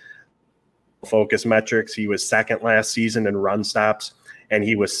game. Focus metrics, he was second last season in run stops. And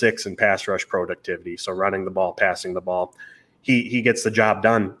he was 6th in pass rush productivity. So running the ball, passing the ball, he gets the job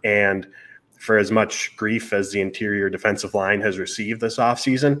done. And for as much grief as the interior defensive line has received this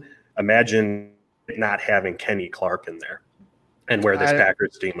offseason, imagine not having Kenny Clark in there and where this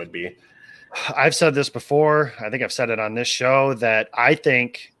Packers team would be. I've said this before. I think I've said it on this show that I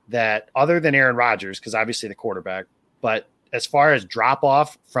think that other than Aaron Rodgers, because obviously the quarterback, but as far as drop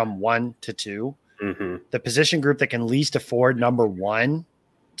off from 1 to 2, the position group that can least afford number 1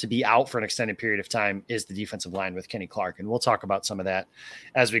 to be out for an extended period of time is the defensive line with Kenny Clark. And we'll talk about some of that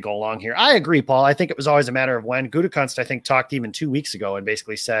as we go along here. I agree, Paul. I think it was always a matter of when. Gutekunst, I think, talked even 2 weeks ago and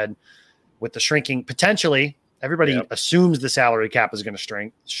basically said with the shrinking, potentially, everybody assumes the salary cap is going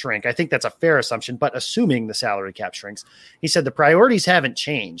to shrink. I think that's a fair assumption, but assuming the salary cap shrinks, he said the priorities haven't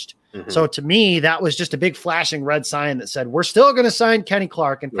changed. So to me, that was just a big flashing red sign that said, we're still going to sign Kenny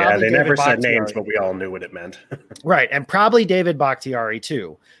Clark. And probably they David never said Bakhtiari. names, but we all knew what it meant. Right. And probably David Bakhtiari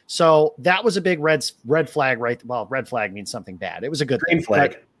too. So that was a big red flag, right? Well, red flag means something bad. It was a good green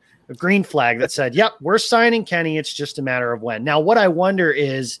flag. A green flag that said, yep, we're signing Kenny. It's just a matter of when. Now, what I wonder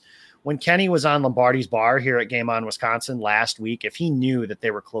is when Kenny was on Lombardi's bar here at Game On Wisconsin last week, if he knew that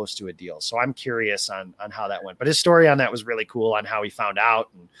they were close to a deal. So I'm curious on how that went. But his story on that was really cool on how he found out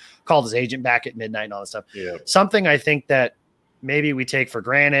and called his agent back at midnight and all that stuff. Yeah. Something I think that maybe we take for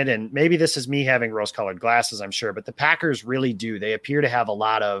granted, and maybe this is me having rose-colored glasses, I'm sure, but the Packers really do. They appear to have a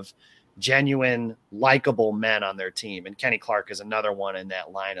lot of genuine, likable men on their team, and Kenny Clark is another one in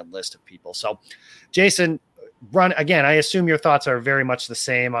that line and list of people. So, Jason, run again. I assume your thoughts are very much the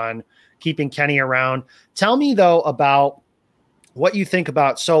same on keeping Kenny around. Tell me though about what you think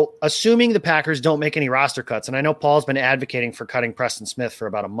about, so assuming the Packers don't make any roster cuts, and I know Paul's been advocating for cutting Preston Smith for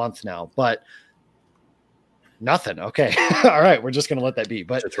about a month now, but nothing. Okay. All right. We're just going to let that be,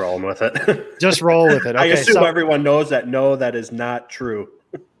 but just rolling with it. Just roll with it. Okay, I assume everyone knows that. No, that is not true.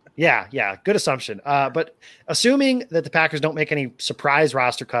 Yeah. Good assumption. But assuming that the Packers don't make any surprise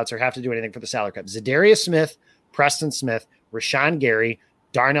roster cuts or have to do anything for the salary cap, Zadarius Smith, Preston Smith, Rashawn Gary,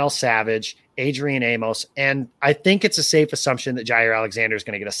 Darnell Savage, Adrian Amos, and I think it's a safe assumption that Jair Alexander is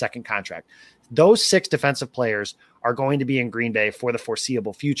going to get a second contract. Those 6 defensive players are going to be in Green Bay for the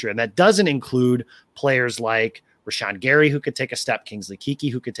foreseeable future, and that doesn't include players like Rashawn Gary, who could take a step, Kingsley Keke,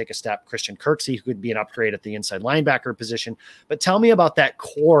 who could take a step, Christian Kirksey, who could be an upgrade at the inside linebacker position. But tell me about that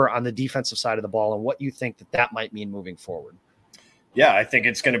core on the defensive side of the ball and what you think that might mean moving forward. Yeah, I think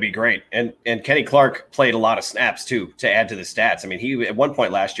it's going to be great. And Kenny Clark played a lot of snaps, too, to add to the stats. I mean, he at one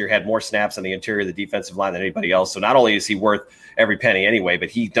point last year had more snaps on the interior of the defensive line than anybody else. So not only is he worth every penny anyway, but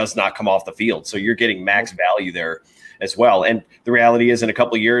he does not come off the field. So you're getting max value there as well. And the reality is in a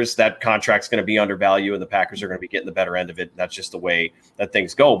couple of years, that contract's going to be undervalued and the Packers are going to be getting the better end of it. That's just the way that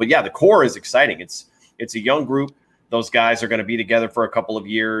things go. But yeah, the core is exciting. It's a young group. Those guys are going to be together for a couple of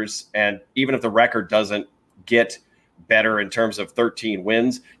years. And even if the record doesn't get better in terms of 13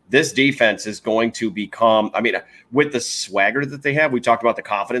 wins, this defense is going to become, I mean, with the swagger that they have, we talked about the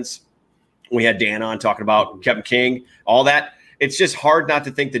confidence. We had Dan on talking about Kevin King, all that. It's just hard not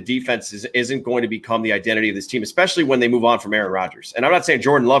to think the defense isn't going to become the identity of this team, especially when they move on from Aaron Rodgers. And I'm not saying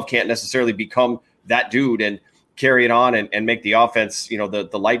Jordan Love can't necessarily become that dude and carry it on and make the offense, the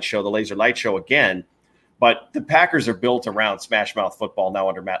light show, the laser light show again. But the Packers are built around smash mouth football now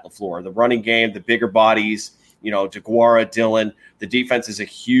under Matt LaFleur. The running game, the bigger bodies, DeGuara, Dillon, the defense is a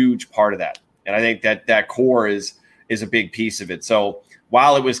huge part of that. And I think that core is a big piece of it. So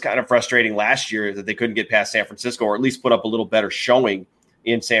while it was kind of frustrating last year that they couldn't get past San Francisco or at least put up a little better showing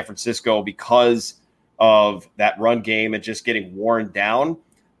in San Francisco because of that run game and just getting worn down,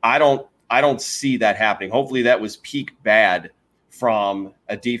 I don't see that happening. Hopefully that was peak bad from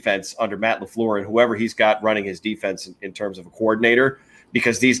a defense under Matt LaFleur and whoever he's got running his defense in terms of a coordinator,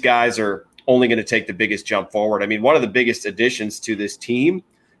 because these guys are only going to take the biggest jump forward. I mean, one of the biggest additions to this team,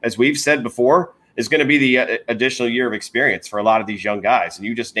 as we've said before, is going to be the additional year of experience for a lot of these young guys. And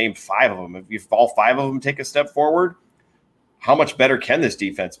you just named 5 of them. If all 5 of them take a step forward, how much better can this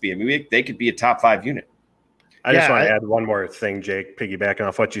defense be? I mean, they could be a top 5 unit. I just want to add one more thing, Jake, piggybacking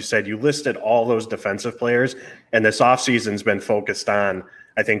off what you said. You listed all those defensive players, and this offseason's been focused on,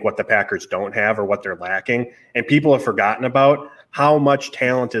 I think, what the Packers don't have or what they're lacking. And people have forgotten about how much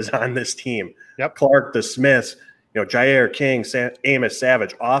talent is on this team. Yep. Clark, the Smiths, Jair, King, Amos,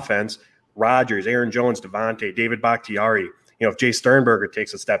 Savage, offense, Rodgers, Aaron Jones, Devontae, David Bakhtiari. If Jay Sternberger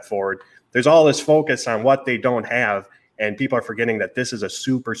takes a step forward, there's all this focus on what they don't have, and people are forgetting that this is a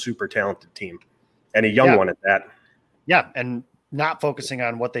super, super talented team, and a young one at that. Yeah, and not focusing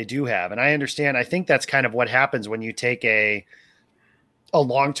on what they do have. And I understand. I think that's kind of what happens when you take a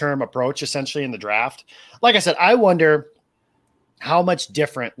long-term approach, essentially, in the draft. Like I said, I wonder how much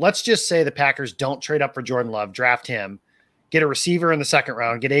different. Let's just say the Packers don't trade up for Jordan Love, draft him, get a receiver in the second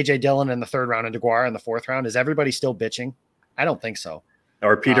round, get A.J. Dillon in the third round, and DeGuara in the fourth round. Is everybody still bitching? I don't think so.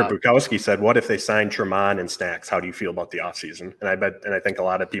 Or Peter Bukowski said, what if they signed Tremont and Snacks? How do you feel about the offseason? And I think a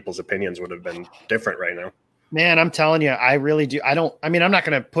lot of people's opinions would have been different right now. Man, I'm telling you, I really do. I'm not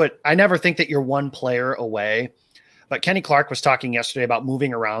going to I never think that you're one player away. But Kenny Clark was talking yesterday about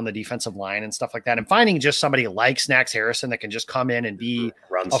moving around the defensive line and stuff like that and finding just somebody like Snacks Harrison that can just come in and be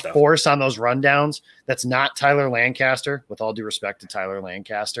force on those rundowns. That's not Tyler Lancaster, with all due respect to Tyler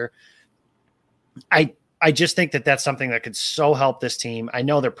Lancaster. I just think that that's something that could so help this team. I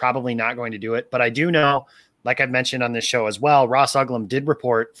know they're probably not going to do it, but I do know, like I've mentioned on this show as well, Ross Uglum did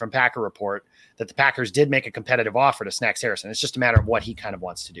report from Packer Report that the Packers did make a competitive offer to Snacks Harrison. It's just a matter of what he kind of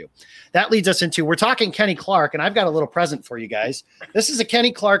wants to do. That leads us into, we're talking Kenny Clark, and I've got a little present for you guys. This is a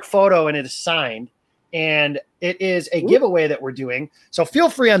Kenny Clark photo, and it is signed, and it is a giveaway that we're doing. So feel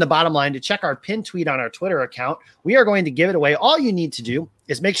free on the bottom line to check our pinned tweet on our Twitter account. We are going to give it away. All you need to do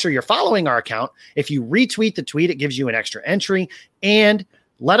is make sure you're following our account. If you retweet the tweet, it gives you an extra entry, and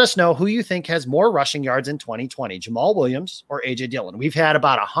let us know who you think has more rushing yards in 2020, Jamal Williams or A.J. Dillon. We've had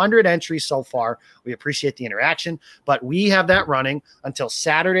about 100 entries so far. We appreciate the interaction, but we have that running until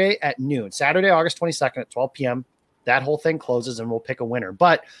Saturday at noon, Saturday, August 22nd at 12 p.m. That whole thing closes and we'll pick a winner.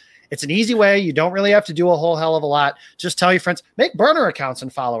 But it's an easy way. You don't really have to do a whole hell of a lot. Just tell your friends, make burner accounts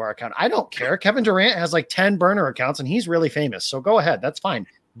and follow our account. I don't care. Kevin Durant has like 10 burner accounts and he's really famous. So go ahead. That's fine.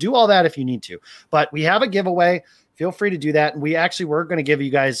 Do all that if you need to. But we have a giveaway. Feel free to do that. And we're going to give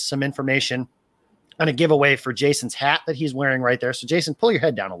you guys some information on a giveaway for Jason's hat that he's wearing right there. So Jason, pull your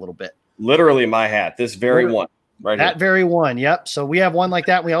head down a little bit. Literally my hat, this very one. Right that here. very one. Yep. So we have one like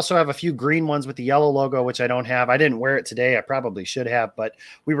that. We also have a few green ones with the yellow logo, which I don't have. I didn't wear it today. I probably should have, but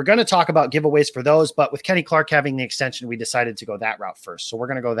we were going to talk about giveaways for those. But with Kenny Clark having the extension, we decided to go that route first. So we're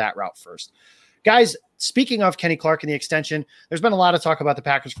going to go that route first. Guys, speaking of Kenny Clark and the extension, there's been a lot of talk about the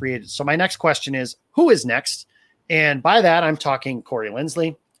Packers free agents. So my next question is, who is next? And by that, I'm talking Corey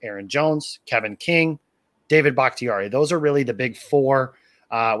Linsley, Aaron Jones, Kevin King, David Bakhtiari. Those are really the big four.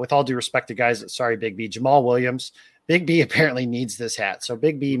 With all due respect to guys, sorry, Big B, Jamal Williams. Big B apparently needs this hat. So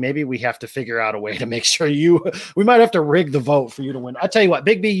Big B, maybe we have to figure out a way to make sure we might have to rig the vote for you to win. I'll tell you what,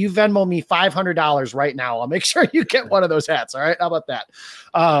 Big B, you Venmo me $500 right now. I'll make sure you get one of those hats. All right. How about that?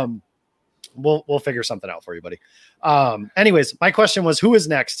 We'll figure something out for you, buddy. Anyways, my question was, who is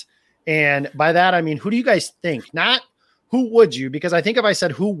next? And by that, I mean, who do you guys think? Not who would you, because I think if I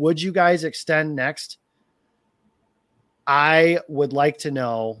said, who would you guys extend next? I would like to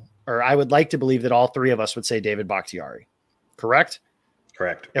know, or I would like to believe that all three of us would say David Bakhtiari. Correct?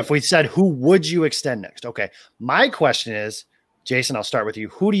 Correct. If we said, who would you extend next? Okay. My question is, Jason, I'll start with you.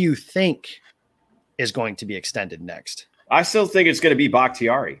 Who do you think is going to be extended next? I still think it's going to be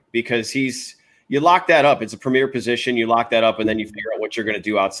Bakhtiari because you lock that up. It's a premier position. You lock that up and then you figure out what you're going to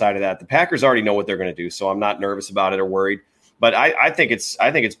do outside of that. The Packers already know what they're going to do. So I'm not nervous about it or worried, but I think it's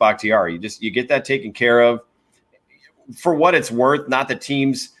Bakhtiari. You get that taken care of. For what it's worth, not that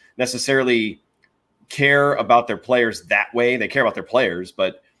teams necessarily care about their players that way. They care about their players,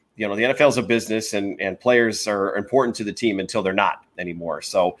 but the NFL is a business and players are important to the team until they're not anymore.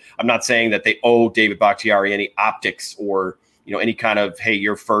 So I'm not saying that they owe David Bakhtiari any optics or, any kind of, hey,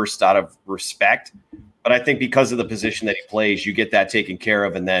 you're first out of respect. But I think because of the position that he plays, you get that taken care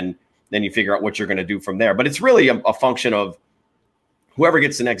of and then you figure out what you're going to do from there. But it's really a function of whoever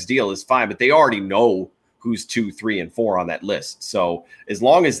gets the next deal is fine, but they already know who's 2, 3, and 4 on that list. So as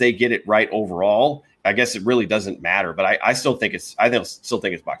long as they get it right overall, I guess it really doesn't matter. But I still think it's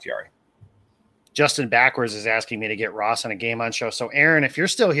Bakhtiari. Justin Backwards is asking me to get Ross on a Game On show. So Aaron, if you're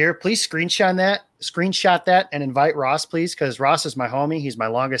still here, please screenshot that and invite Ross, please, because Ross is my homie. He's my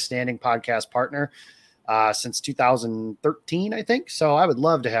longest standing podcast partner since 2013, I think. So I would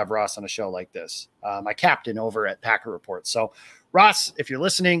love to have Ross on a show like this. My captain over at Packer Report. So Ross, if you're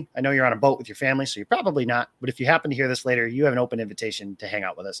listening, I know you're on a boat with your family, so you're probably not. But if you happen to hear this later, you have an open invitation to hang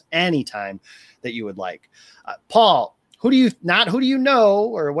out with us anytime that you would like. Paul, who do you know,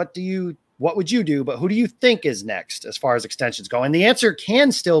 or what would you do? But who do you think is next as far as extensions go? And the answer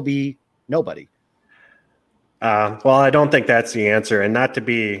can still be nobody. Well, I don't think that's the answer, and not to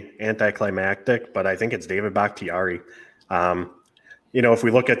be anticlimactic, but I think it's David Bakhtiari. If we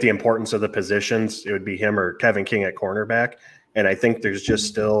look at the importance of the positions, it would be him or Kevin King at cornerback. And I think there's just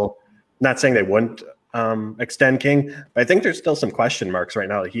still, not saying they wouldn't extend King, but I think there's still some question marks right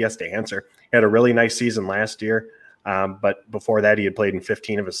now that he has to answer. He had a really nice season last year, but before that he had played in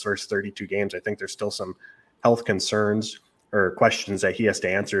 15 of his first 32 games. I think there's still some health concerns or questions that he has to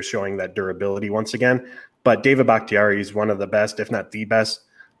answer, showing that durability once again. But David Bakhtiari is one of the best, if not the best,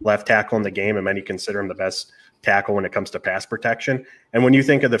 left tackle in the game, and many consider him the best tackle when it comes to pass protection. And when you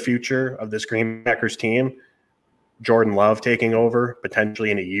think of the future of this Green Packers team, Jordan Love taking over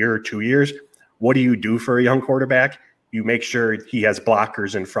potentially in a year or 2 years, what do you do for a young quarterback? You make sure he has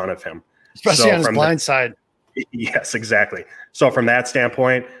blockers in front of him. Especially on his blind side. Yes, exactly. So from that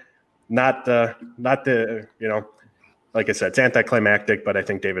standpoint, not the like I said, it's anticlimactic, but I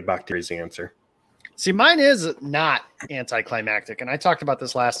think David Bakhtiari is the answer. See, mine is not anticlimactic. And I talked about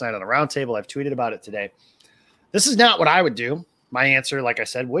this last night on a roundtable. I've tweeted about it today. This is not what I would do. My answer, like I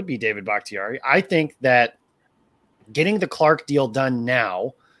said, would be David Bakhtiari. I think that getting the Clark deal done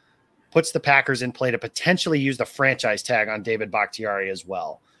now puts the Packers in play to potentially use the franchise tag on David Bakhtiari as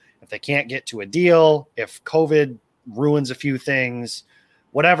well. If they can't get to a deal, if COVID ruins a few things,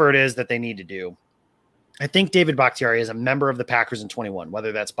 whatever it is that they need to do, I think David Bakhtiari is a member of the Packers in 21,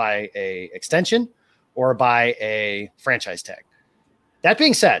 whether that's by a extension or by a franchise tag. That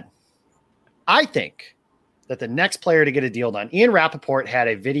being said, I think that the next player to get a deal done, Ian Rappaport had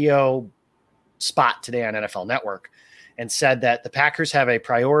a video spot today on NFL Network and said that the Packers have a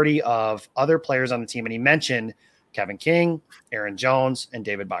priority of other players on the team. And he mentioned Kevin King, Aaron Jones, and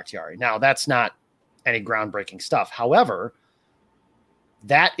David Bakhtiari. Now, that's not any groundbreaking stuff. However,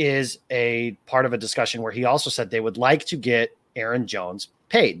 that is a part of a discussion where he also said they would like to get Aaron Jones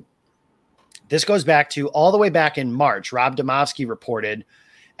paid. This goes back to all the way back in March. Rob Domofsky reported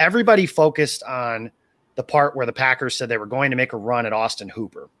everybody focused on the part where the Packers said they were going to make a run at Austin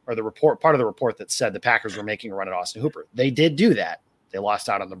Hooper, or part of the report that said the Packers were making a run at Austin Hooper. They did do that. They lost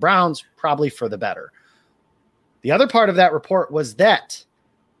out on the Browns, probably for the better. The other part of that report was that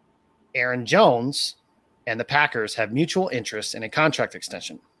Aaron Jones and the Packers have mutual interest in a contract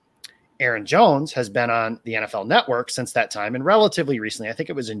extension. Aaron Jones has been on the NFL Network since that time, and relatively recently, I think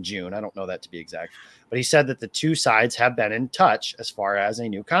it was in June. I don't know that to be exact, but he said that the two sides have been in touch as far as a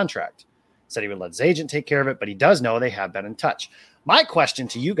new contract. Said he would let his agent take care of it, but he does know they have been in touch. My question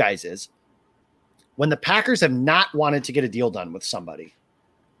to you guys is, when the Packers have not wanted to get a deal done with somebody,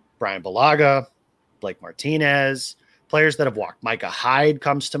 Brian Bulaga, Blake Martinez, players that have walked, Micah Hyde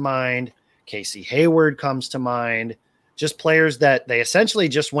comes to mind, Casey Hayward comes to mind, just players that they essentially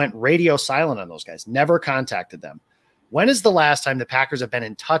just went radio silent on those guys, never contacted them. When is the last time the Packers have been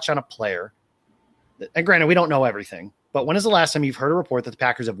in touch on a player? And granted, we don't know everything, but when is the last time you've heard a report that the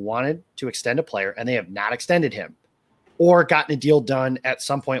Packers have wanted to extend a player and they have not extended him or gotten a deal done at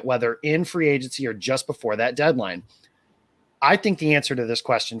some point, whether in free agency or just before that deadline? I think the answer to this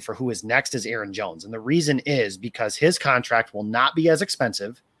question for who is next is Aaron Jones. And the reason is because his contract will not be as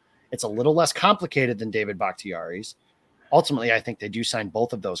expensive. It's a little less complicated than David Bakhtiari's. Ultimately, I think they do sign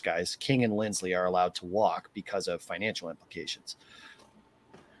both of those guys. King and Lindsley are allowed to walk because of financial implications.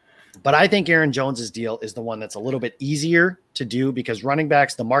 But I think Aaron Jones's deal is the one that's a little bit easier to do because running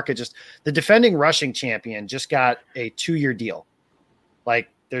backs, the defending rushing champion just got a 2-year deal. Like,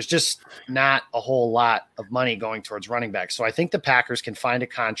 there's just not a whole lot of money going towards running backs. So I think the Packers can find a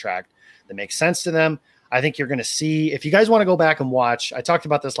contract that makes sense to them. I think you're going to see, if you guys want to go back and watch, I talked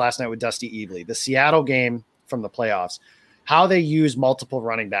about this last night with Dusty Evely, the Seattle game from the playoffs, how they use multiple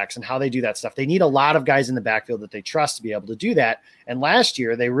running backs and how they do that stuff. They need a lot of guys in the backfield that they trust to be able to do that. And last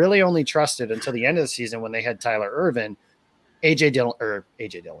year, they really only trusted until the end of the season when they had Tyler Ervin,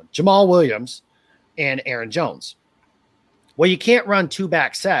 Jamal Williams, and Aaron Jones. Well, you can't run 2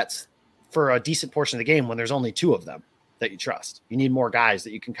 back sets for a decent portion of the game when there's only 2 of them that you trust. You need more guys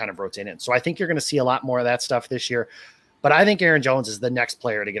that you can kind of rotate in. So I think you're going to see a lot more of that stuff this year. But I think Aaron Jones is the next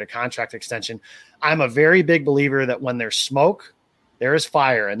player to get a contract extension. I'm a very big believer that when there's smoke, there is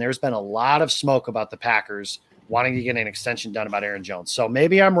fire. And there's been a lot of smoke about the Packers wanting to get an extension done about Aaron Jones. So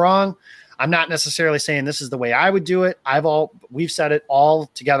maybe I'm wrong. I'm not necessarily saying this is the way I would do it. We've said it all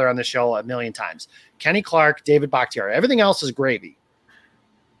together on the show a million times. Kenny Clark, David Bakhtiari, everything else is gravy.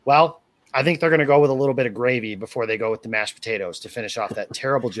 Well, I think they're going to go with a little bit of gravy before they go with the mashed potatoes to finish off that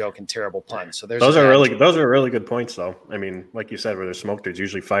terrible joke and terrible pun. So those are really good points, though. I mean, like you said, where there's smoke, there's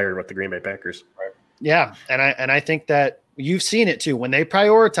usually fire with the Green Bay Packers. Right. Yeah, and I think that you've seen it too. When they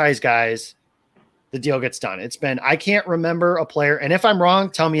prioritize guys, the deal gets done. I can't remember a player, and if I'm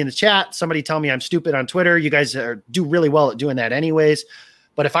wrong, tell me in the chat. Somebody tell me I'm stupid on Twitter. You guys do really well at doing that anyways.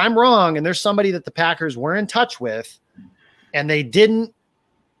 But if I'm wrong and there's somebody that the Packers were in touch with and they didn't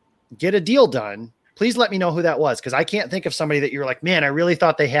get a deal done, please let me know who that was, because I can't think of somebody that you're like, man, I really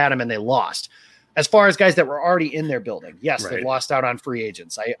thought they had him and they lost. As far as guys that were already in their building, yes, right. They've lost out on free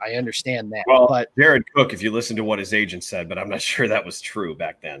agents. I understand that. Well, but Jared Cook, if you listen to what his agent said, but I'm not sure that was true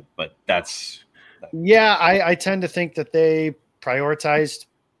back then. But yeah, I tend to think that they prioritized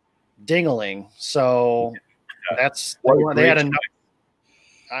Dingling. So they had enough.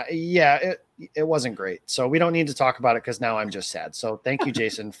 It wasn't great. So we don't need to talk about it because now I'm just sad. So thank you,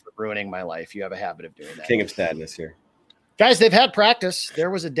 Jason, for ruining my life. You have a habit of doing that. King of sadness here. Guys, they've had practice.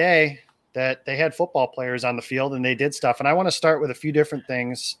 There was a day that they had football players on the field and they did stuff. And I want to start with a few different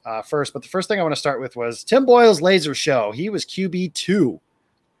things first. But the first thing I want to start with was Tim Boyle's laser show. He was QB2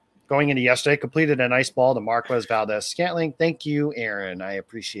 going into yesterday, completed a nice ball to Marquez Valdez-Scantling. Thank you, Aaron. I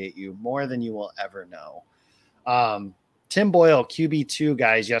appreciate you more than you will ever know. Tim Boyle, QB2,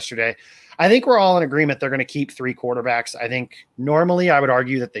 guys, yesterday. I think we're all in agreement they're going to keep 3 quarterbacks. I think normally I would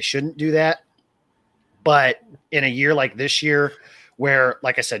argue that they shouldn't do that. But in a year like this year, where,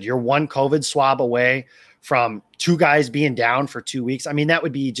 like I said, you're 1 COVID swab away from 2 guys being down for 2 weeks, I mean, that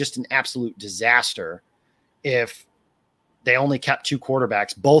would be just an absolute disaster if they only kept 2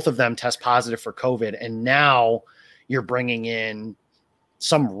 quarterbacks. Both of them test positive for COVID, and now you're bringing in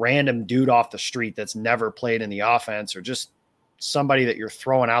some random dude off the street that's never played in the offense, or just somebody that you're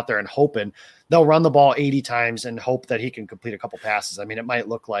throwing out there and hoping they'll run the ball 80 times and hope that he can complete a couple passes. I mean, it might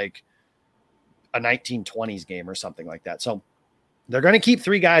look like a 1920s game or something like that. So they're going to keep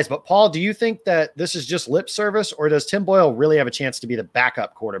 3 guys. But Paul, do you think that this is just lip service, or does Tim Boyle really have a chance to be the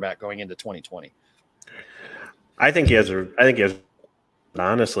backup quarterback going into 2020? I think he has,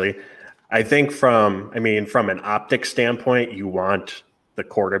 honestly. I think from an optic standpoint, you want the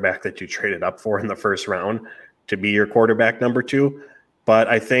quarterback that you traded up for in the first round to be your quarterback number 2. But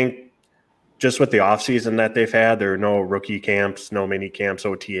I think just with the offseason that they've had, there are no rookie camps, no mini camps,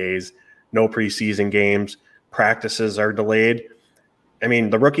 OTAs, no preseason games. Practices are delayed. I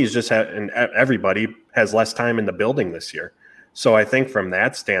mean, the rookies just have, and everybody has less time in the building this year. So I think from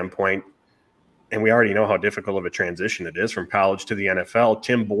that standpoint, and we already know how difficult of a transition it is from college to the NFL,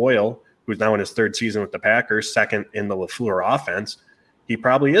 Tim Boyle, who's now in his third season with the Packers, second in the LaFleur offense, he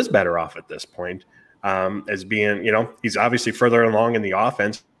probably is better off at this point as being, he's obviously further along in the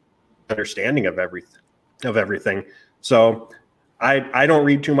offense, understanding of everything. So I don't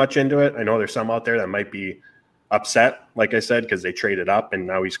read too much into it. I know there's some out there that might be upset, like I said, because they traded up and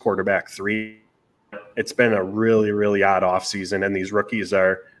now he's quarterback 3. It's been a really, really odd offseason, and these rookies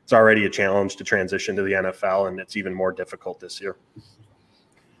it's already a challenge to transition to the NFL, and it's even more difficult this year.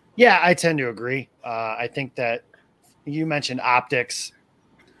 Yeah, I tend to agree. I think that you mentioned optics.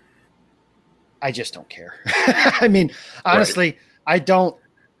 I just don't care. I mean, honestly, right.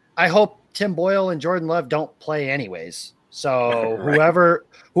 I hope Tim Boyle and Jordan Love don't play anyways. So right.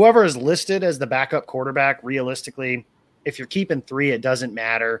 whoever is listed as the backup quarterback, realistically, if you're keeping 3, it doesn't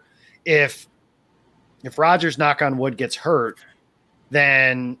matter. If Rodgers, knock on wood, gets hurt,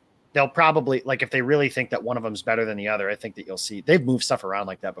 then they'll probably, like, if they really think that one of them is better than the other, I think that you'll see they've moved stuff around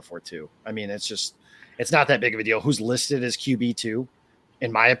like that before too. I mean, it's not that big of a deal who's listed as QB2,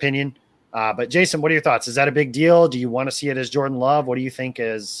 in my opinion. But Jason, what are your thoughts? Is that a big deal? Do you want to see it as Jordan Love? What do you think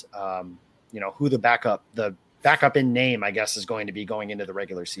is, who the backup in name, I guess, is going to be going into the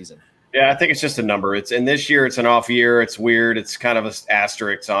regular season? Yeah, I think it's just a number. And this year it's an off year. It's weird. It's kind of an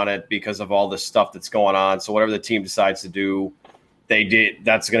asterisk on it because of all this stuff that's going on. So whatever the team decides to do,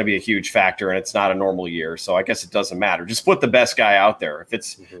 that's going to be a huge factor, and it's not a normal year. So I guess it doesn't matter. Just put the best guy out there. If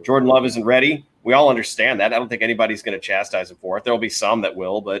it's Jordan Love isn't ready, we all understand that. I don't think anybody's going to chastise him for it. There'll be some that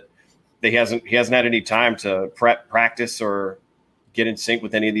will, but he hasn't had any time to practice or get in sync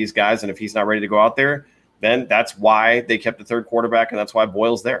with any of these guys. And if he's not ready to go out there, then that's why they kept the third quarterback, and that's why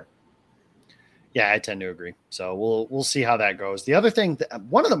Boyle's there. Yeah, I tend to agree. So we'll see how that goes. The other thing,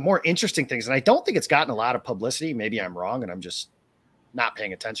 one of the more interesting things, and I don't think it's gotten a lot of publicity, maybe I'm wrong and I'm just not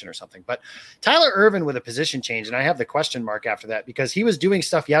paying attention or something, but Tyler Ervin with a position change, and I have the question mark after that because he was doing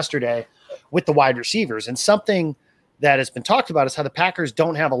stuff yesterday with the wide receivers, and something that has been talked about is how the Packers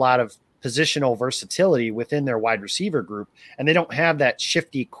don't have a lot of positional versatility within their wide receiver group, and they don't have that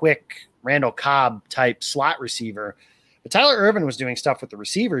shifty, quick Randall Cobb type slot receiver. But Tyler Ervin was doing stuff with the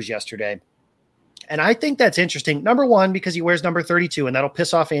receivers yesterday, and I think that's interesting. Number one, because he wears number 32, and that'll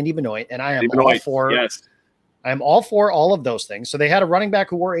piss off Andy Benoit, and I am all for. Yes. I'm all for all of those things. So they had a running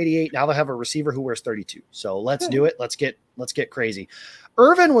back who wore 88. Now they'll have a receiver who wears 32. So let's do it. Let's get crazy.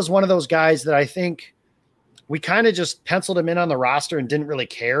 Ervin was one of those guys that I think we kind of just penciled him in on the roster and didn't really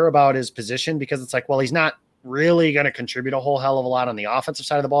care about his position because it's like, well, he's not really going to contribute a whole hell of a lot on the offensive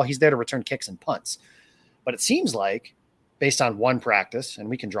side of the ball. He's there to return kicks and punts. But it seems like, based on one practice, and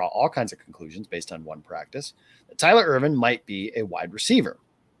we can draw all kinds of conclusions based on one practice, that Tyler Ervin might be a wide receiver.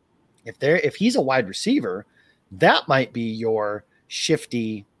 If he's a wide receiver, that might be your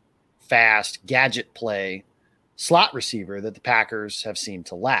shifty, fast, gadget play slot receiver that the Packers have seemed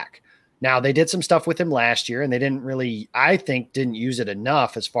to lack. Now, they did some stuff with him last year, and they didn't really, I think, didn't use it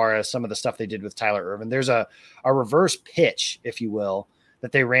enough as far as some of the stuff they did with Tyler Ervin. There's a reverse pitch, if you will,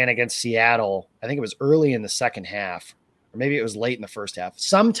 that they ran against Seattle. I think it was early in the second half, or maybe it was late in the first half,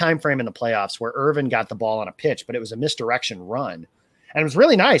 some time frame in the playoffs where Ervin got the ball on a pitch, but it was a misdirection run. And it was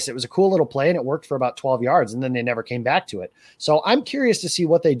really nice. It was a cool little play, and it worked for about 12 yards, and then they never came back to it. So I'm curious to see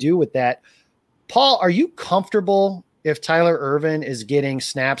what they do with that. Paul, are you comfortable if Tyler Ervin is getting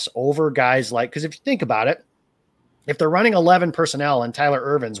snaps over guys like – because if you think about it, if they're running 11 personnel and Tyler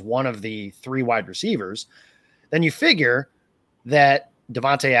Ervin's one of the 3 wide receivers, then you figure that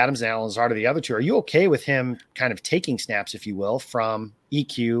Devontae Adams and Allen Lazard are the other 2. Are you okay with him kind of taking snaps, if you will, from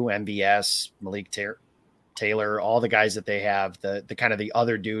EQ, MVS, Malik Taylor, all the guys that they have, the kind of the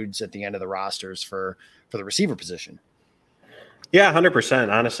other dudes at the end of the rosters for the receiver position? Yeah,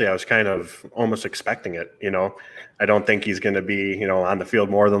 100%. Honestly, I was kind of almost expecting it. I don't think he's going to be, on the field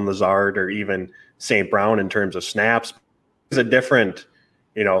more than Lazard or even St. Brown in terms of snaps. He's a different,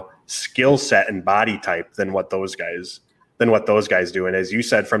 skill set and body type than what those guys do. And as you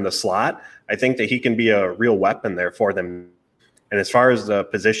said, from the slot, I think that he can be a real weapon there for them. And as far as the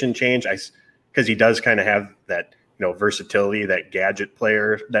position change, because he does kind of have that, versatility, that gadget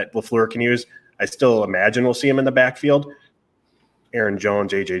player that LaFleur can use, I still imagine we'll see him in the backfield. Aaron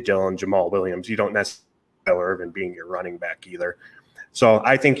Jones, A.J. Dillon, Jamal Williams. You don't necessarily Tyler Ervin being your running back either. So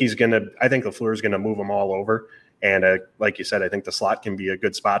I think LaFleur is going to move them all over. And like you said, I think the slot can be a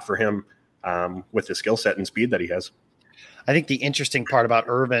good spot for him with the skill set and speed that he has. I think the interesting part about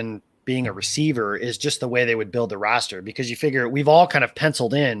Ervin being a receiver is just the way they would build the roster, because you figure we've all kind of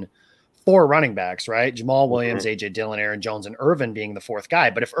penciled in 4 running backs, right? Jamal Williams, AJ Dillon, Aaron Jones, and Irvin being the 4th guy.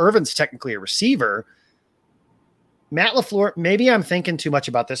 But if Irvin's technically a receiver, Matt LaFleur, maybe I'm thinking too much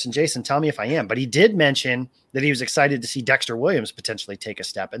about this, and Jason, tell me if I am, but he did mention that he was excited to see Dexter Williams potentially take a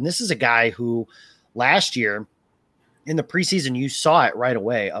step. And this is a guy who last year in the preseason, you saw it right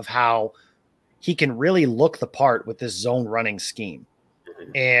away of how he can really look the part with this zone running scheme.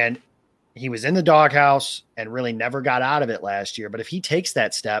 And he was in the doghouse and really never got out of it last year. But if he takes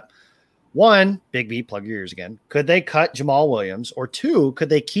that step, 1, Big B, plug your ears again, could they cut Jamal Williams? Or 2, could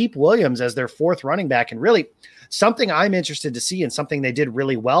they keep Williams as their 4th running back? And really something I'm interested to see, and something they did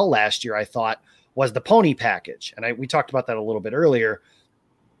really well last year, I thought, was the pony package. And we talked about that a little bit earlier,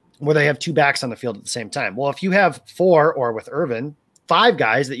 where they have 2 backs on the field at the same time. Well, if you have 4, or with Irvin, 5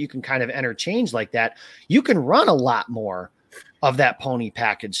 guys that you can kind of interchange like that, you can run a lot more of that pony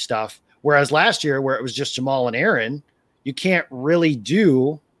package stuff. Whereas last year, where it was just Jamal and Aaron, you can't really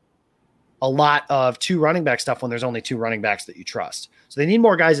do a lot of 2 running back stuff when there's only 2 running backs that you trust. So they need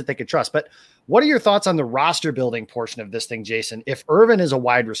more guys that they could trust. But what are your thoughts on the roster building portion of this thing, Jason? If Irvin is a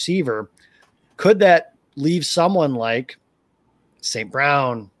wide receiver, could that leave someone like St.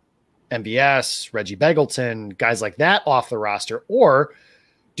 Brown, MBS, Reggie Begelton, guys like that off the roster? Or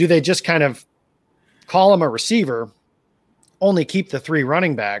do they just kind of call him a receiver, only keep the 3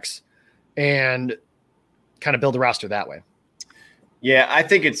 running backs, and kind of build the roster that way? Yeah, I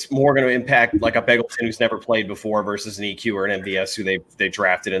think it's more going to impact like a Begelton who's never played before versus an EQ or an MVS who they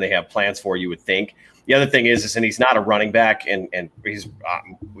drafted and they have plans for, you would think. The other thing is and he's not a running back, and he's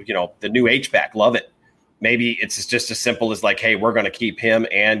the new H-back. Love it. Maybe it's just as simple as like, hey, we're going to keep him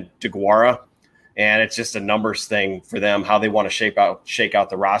and DeGuara, and it's just a numbers thing for them, how they want to shake out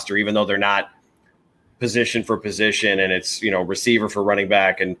the roster, even though they're not position for position, and it's receiver for running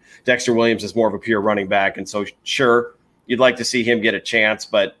back, and Dexter Williams is more of a pure running back, and so sure, you'd like to see him get a chance,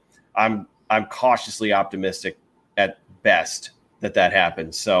 but I'm cautiously optimistic at best that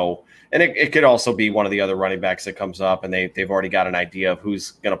happens. So, and it could also be one of the other running backs that comes up, and they've already got an idea of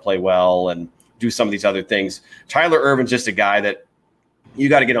who's going to play well and do some of these other things. Tyler Irvin's just a guy that you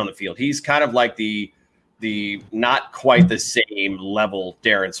got to get on the field. He's kind of like the not quite the same level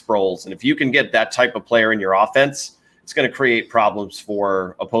Darren Sproles, and if you can get that type of player in your offense, it's going to create problems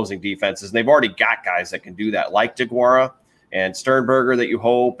for opposing defenses. And they've already got guys that can do that, like DeGuara and Sternberger that you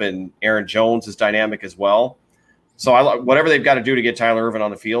hope, and Aaron Jones is dynamic as well. So whatever they've got to do to get Tyler Irvin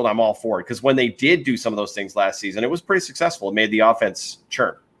on the field, I'm all for it. Because when they did do some of those things last season, it was pretty successful. It made the offense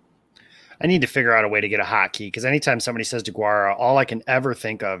churn. I need to figure out a way to get a hotkey, because anytime somebody says DeGuara, all I can ever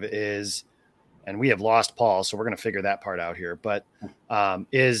think of is, and we have lost Paul, so we're going to figure that part out here, but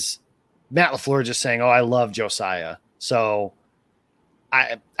is Matt LaFleur just saying, oh, I love Josiah. So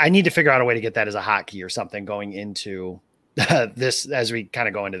I need to figure out a way to get that as a hotkey or something going into this as we kind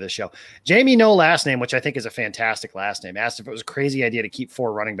of go into this show. Jamie, no last name, which I think is a fantastic last name, asked if it was a crazy idea to keep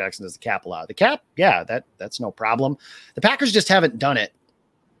 4 running backs and does the cap allow. The cap, yeah, that's no problem. The Packers just haven't done it.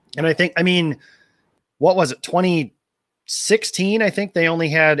 And I mean, what was it, 2016? I think they only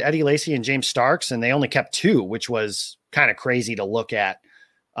had Eddie Lacy and James Starks, and they only kept 2, which was kind of crazy to look at.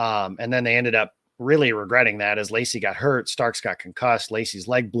 And then they ended up really regretting that as Lacy got hurt, Starks got concussed, Lacy's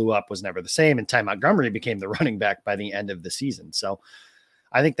leg blew up, was never the same, and Ty Montgomery became the running back by the end of the season. So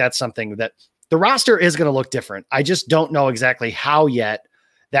I think that's something that the roster is going to look different. I just don't know exactly how yet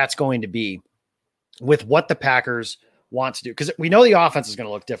that's going to be with what the Packers want to do, because we know the offense is going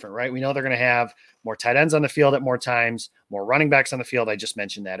to look different, right? We know they're going to have more tight ends on the field at more times, more running backs on the field. I just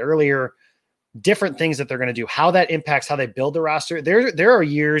mentioned that earlier. Different things that they're going to do, how that impacts how they build the roster. There are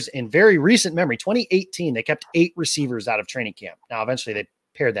years in very recent memory, 2018, they kept 8 receivers out of training camp. Now, eventually they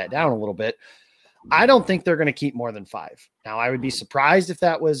pared that down a little bit. I don't think they're going to keep more than 5. Now, I would be surprised if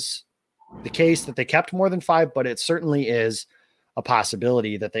that was the case, that they kept more than 5, but it certainly is a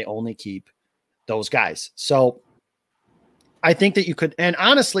possibility that they only keep those guys. So I think that you could, and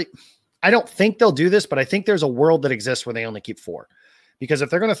honestly, I don't think they'll do this, but I think there's a world that exists where they only keep 4. Because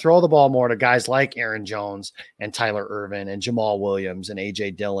if they're going to throw the ball more to guys like Aaron Jones and Tyler Irvin and Jamal Williams and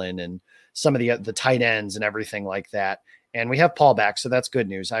AJ Dillon and some of the tight ends and everything like that, and we have Paul back, so that's good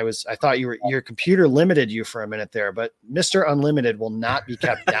news. I thought your computer limited you for a minute there, but Mr. Unlimited will not be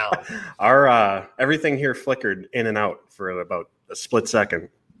kept down. Our everything here flickered in and out for about a split second.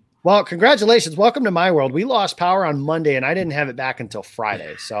 Well, congratulations. Welcome to my world. We lost power on Monday, and I didn't have it back until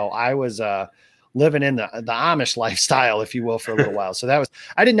Friday. So I was living in the Amish lifestyle, if you will, for a little while. So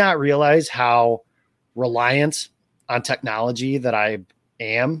I did not realize how reliant on technology that I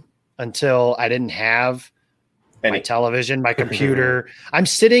am until I didn't have my television, my computer. I'm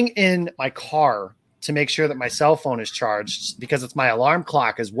sitting in my car to make sure that my cell phone is charged because it's my alarm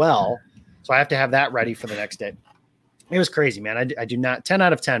clock as well. So I have to have that ready for the next day. It was crazy, man. I do not, 10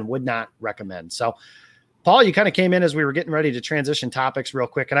 out of 10 would not recommend. So Paul, you kind of came in as we were getting ready to transition topics real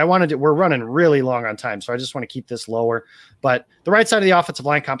quick. And we're running really long on time. So I just want to keep this lower, but the right side of the offensive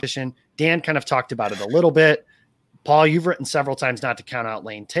line competition, Dan kind of talked about it a little bit. Paul, you've written several times not to count out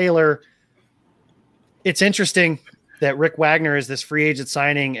Lane Taylor. It's interesting that Rick Wagner is this free agent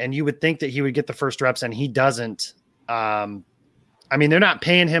signing, and you would think that he would get the first reps, and he doesn't. I mean, they're not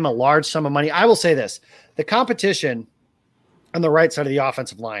paying him a large sum of money. I will say this. The competition on the right side of the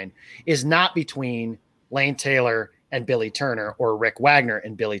offensive line is not between Lane Taylor and Billy Turner or Rick Wagner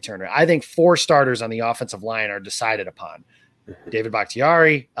and Billy Turner. I think 4 starters on the offensive line are decided upon. David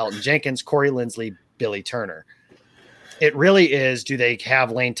Bakhtiari, Elton Jenkins, Corey Linsley, Billy Turner. It really is, do they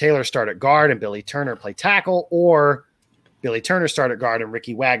have Lane Taylor start at guard and Billy Turner play tackle, or Billy Turner start at guard and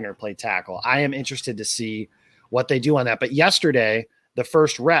Ricky Wagner play tackle? I am interested to see what they do on that. But yesterday, the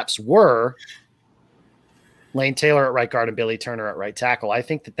first reps were Lane Taylor at right guard and Billy Turner at right tackle. I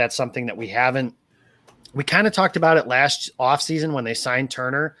think that that's something that we kind of talked about it last offseason when they signed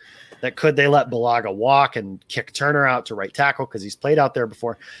Turner, that could they let Balaga walk and kick Turner out to right tackle because he's played out there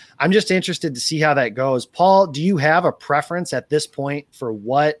before. I'm just interested to see how that goes. Paul, do you have a preference at this point for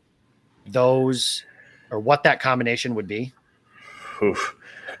what that combination would be?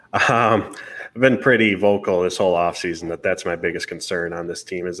 I've been pretty vocal this whole offseason that's my biggest concern on this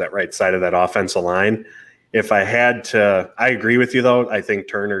team is that right side of that offensive line. If I had to, I agree with you though. I think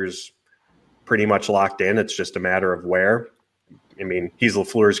Turner's pretty much locked in. It's just a matter of where. I mean, he's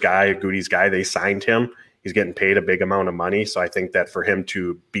LaFleur's guy, Goody's guy. They signed him. He's getting paid a big amount of money. So I think that for him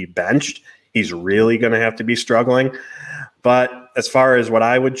to be benched, he's really going to have to be struggling. But as far as what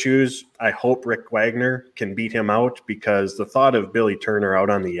I would choose, I hope Rick Wagner can beat him out, because the thought of Billy Turner out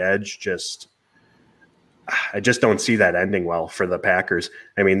on the edge I just don't see that ending well for the Packers.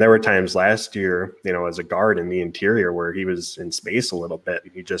 I mean, there were times last year, as a guard in the interior where he was in space a little bit.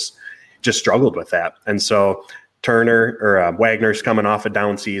 He just struggled with that. And so Wagner's coming off a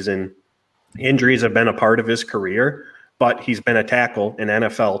down season. Injuries have been a part of his career, but he's been an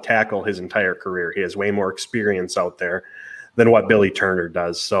NFL tackle his entire career. He has way more experience out there than what Billy Turner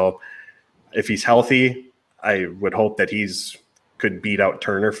does. So if he's healthy, I would hope that could beat out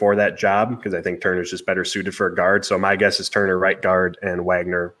Turner for that job, because I think Turner's just better suited for a guard. So my guess is Turner right guard and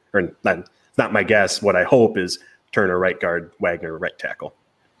Wagner, or not my guess. What I hope is Turner right guard, Wagner right tackle.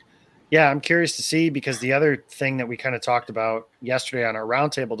 Yeah, I'm curious to see, because the other thing that we kind of talked about yesterday on our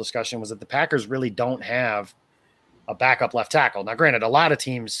roundtable discussion was that the Packers really don't have a backup left tackle. Now, granted, a lot of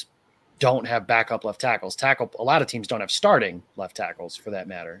teams don't have backup left tackles. A lot of teams don't have starting left tackles, for that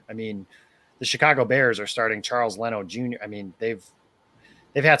matter. I mean, the Chicago Bears are starting Charles Leno Jr. I mean, they've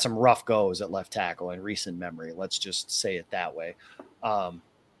had some rough goes at left tackle in recent memory. Let's just say it that way.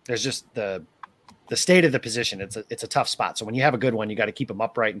 There's just the state of the position. It's a tough spot. So when you have a good one, you got to keep them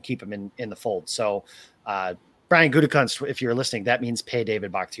upright and keep them in the fold. So Brian Gutekunst, if you're listening, that means pay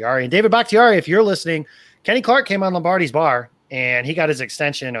David Bakhtiari. And David Bakhtiari, if you're listening, Kenny Clark came on Lombardi's bar and he got his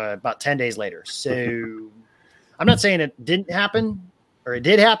extension about 10 days later. So I'm not saying it didn't happen, or it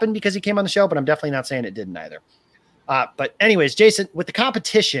did happen because he came on the show, but I'm definitely not saying it didn't either. But anyways, Jason, with the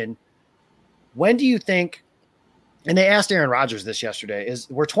competition, when do you think, and they asked Aaron Rodgers this yesterday,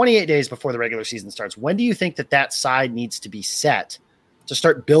 we're 28 days before the regular season starts. When do you think that side needs to be set to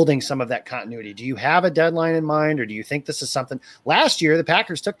start building some of that continuity? Do you have a deadline in mind, or do you think this is something? Last year, the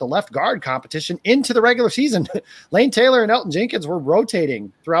Packers took the left guard competition into the regular season. Lane Taylor and Elton Jenkins were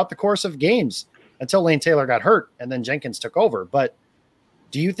rotating throughout the course of games until Lane Taylor got hurt and then Jenkins took over. But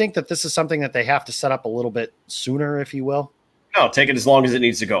do you think that this is something that they have to set up a little bit sooner, if you will? No, take it as long as it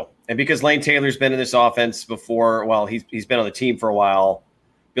needs to go. And because Lane Taylor's been in this offense before, well, he's been on the team for a while.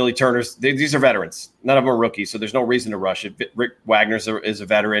 Billy Turner's, these are veterans. None of them are rookies, so there's no reason to rush it. Rick Wagner is a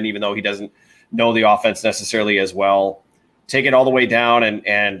veteran, even though he doesn't know the offense necessarily as well. Take it all the way down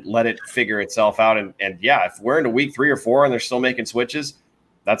and let it figure itself out. And yeah, if we're into week 3 or 4 and they're still making switches,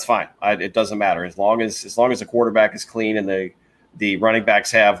 that's fine. It doesn't matter. As long as the quarterback is clean and the running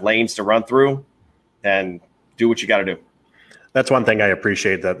backs have lanes to run through, then do what you got to do. That's one thing I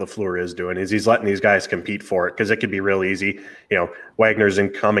appreciate that LaFleur is doing, is he's letting these guys compete for it, because it could be real easy. Wagner's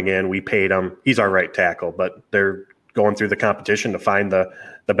coming in, we paid him. He's our right tackle, but they're going through the competition to find the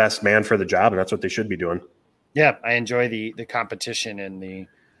best man for the job, and that's what they should be doing. Yeah, I enjoy the competition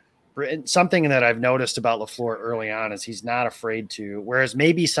and something that I've noticed about LaFleur early on is he's not afraid to, whereas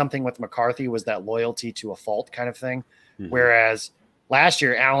maybe something with McCarthy was that loyalty to a fault kind of thing. Mm-hmm. Whereas last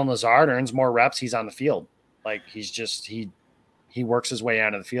year, Alan Lazard earns more reps. He's on the field. Like he works his way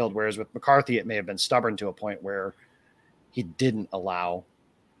out of the field. Whereas with McCarthy, it may have been stubborn to a point where he didn't allow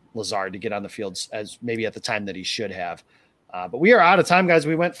Lazard to get on the field as maybe at the time that he should have. But we are out of time, guys.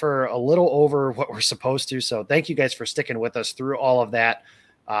 We went for a little over what we're supposed to. So thank you guys for sticking with us through all of that.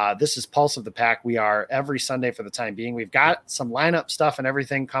 This is Pulse of the Pack. We are every Sunday for the time being. We've got some lineup stuff and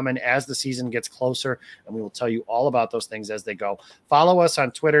everything coming as the season gets closer, and we will tell you all about those things as they go. Follow us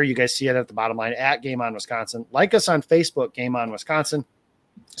on Twitter. You guys see it at the bottom line at Game On Wisconsin. Like us on Facebook, Game On Wisconsin.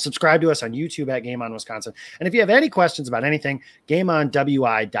 Subscribe to us on YouTube at Game On Wisconsin. And if you have any questions about anything,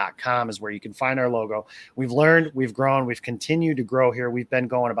 GameOnWI.com is where you can find our logo. We've learned, we've grown, we've continued to grow here. We've been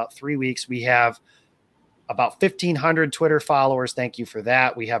going about 3 weeks. We have about 1,500 Twitter followers. Thank you for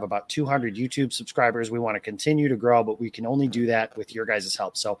that. We have about 200 YouTube subscribers. We want to continue to grow, but we can only do that with your guys'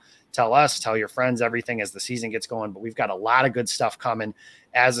 help. So tell us, tell your friends, everything as the season gets going. But we've got a lot of good stuff coming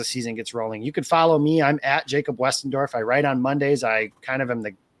as the season gets rolling. You can follow me. I'm at Jacob Westendorf. I write on Mondays. I kind of am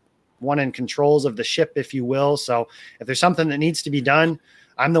the one in controls of the ship, if you will. So if there's something that needs to be done,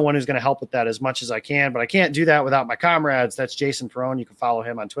 I'm the one who's going to help with that as much as I can, but I can't do that without my comrades. That's Jason Perone. You can follow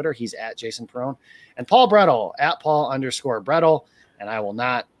him on Twitter. He's at Jason Perone. And Paul Brettel at Paul_Brettel. And I will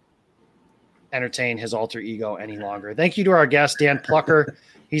not entertain his alter ego any longer. Thank you to our guest, Dan Plocher.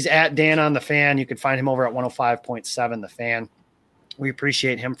 He's at Dan on the Fan. You can find him over at 105.7 The Fan. We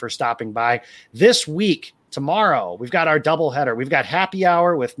appreciate him for stopping by. This week, tomorrow, we've got our doubleheader. We've got Happy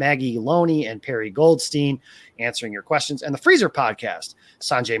Hour with Maggie Loney and Perry Goldstein answering your questions, and the Freezer Podcast.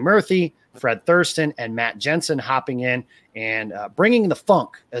 Sanjay Murthy, Fred Thurston, and Matt Jensen hopping in and bringing the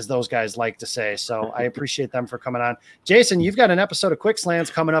funk, as those guys like to say. So I appreciate them for coming on. Jason, you've got an episode of Quick Slants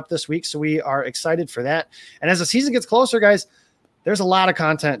coming up this week, so we are excited for that. And as the season gets closer, guys, there's a lot of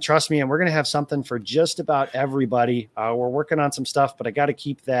content, trust me, and we're going to have something for just about everybody. We're working on some stuff, but I got to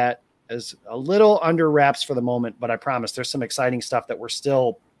keep that as a little under wraps for the moment, but I promise there's some exciting stuff that we're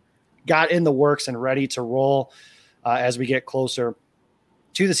still got in the works and ready to roll as we get closer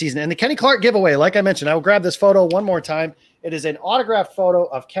to the season. And the Kenny Clark giveaway, like I mentioned, I will grab this photo one more time. It is an autographed photo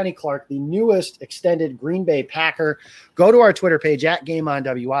of Kenny Clark, the newest extended Green Bay Packer. Go to our Twitter page at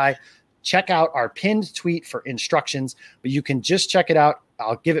GameOnWI. Check out our pinned tweet for instructions, but you can just check it out.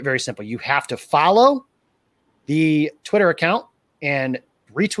 I'll give it very simple. You have to follow the Twitter account, and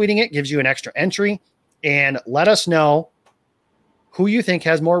retweeting it gives you an extra entry. And let us know who you think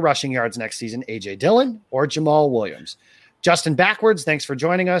has more rushing yards next season, A.J. Dillon or Jamal Williams. Justin Backwards, thanks for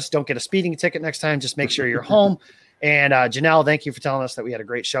joining us. Don't get a speeding ticket next time. Just make sure you're home. And Janelle, thank you for telling us that we had a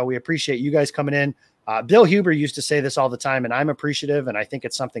great show. We appreciate you guys coming in. Bill Huber used to say this all the time, and I'm appreciative, and I think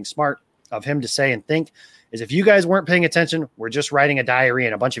it's something smart of him to say and think, is if you guys weren't paying attention, we're just writing a diary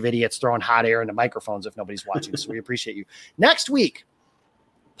and a bunch of idiots throwing hot air into microphones if nobody's watching. So we appreciate you. Next week,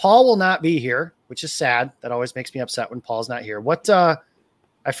 Paul will not be here, which is sad. That always makes me upset when Paul's not here. What, I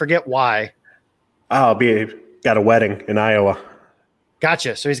forget why. Got a wedding in Iowa.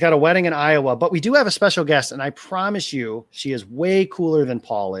 Gotcha. So he's got a wedding in Iowa, but we do have a special guest, and I promise you she is way cooler than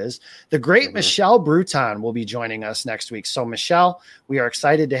Paul is. The great Michelle Bruton will be joining us next week. So Michelle, we are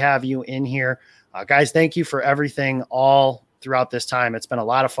excited to have you in here. Guys, thank you for everything all throughout this time. It's been a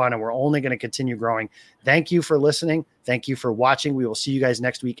lot of fun, and we're only going to continue growing. Thank you for listening. Thank you for watching. We will see you guys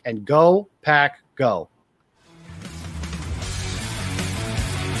next week, and go Pack, go.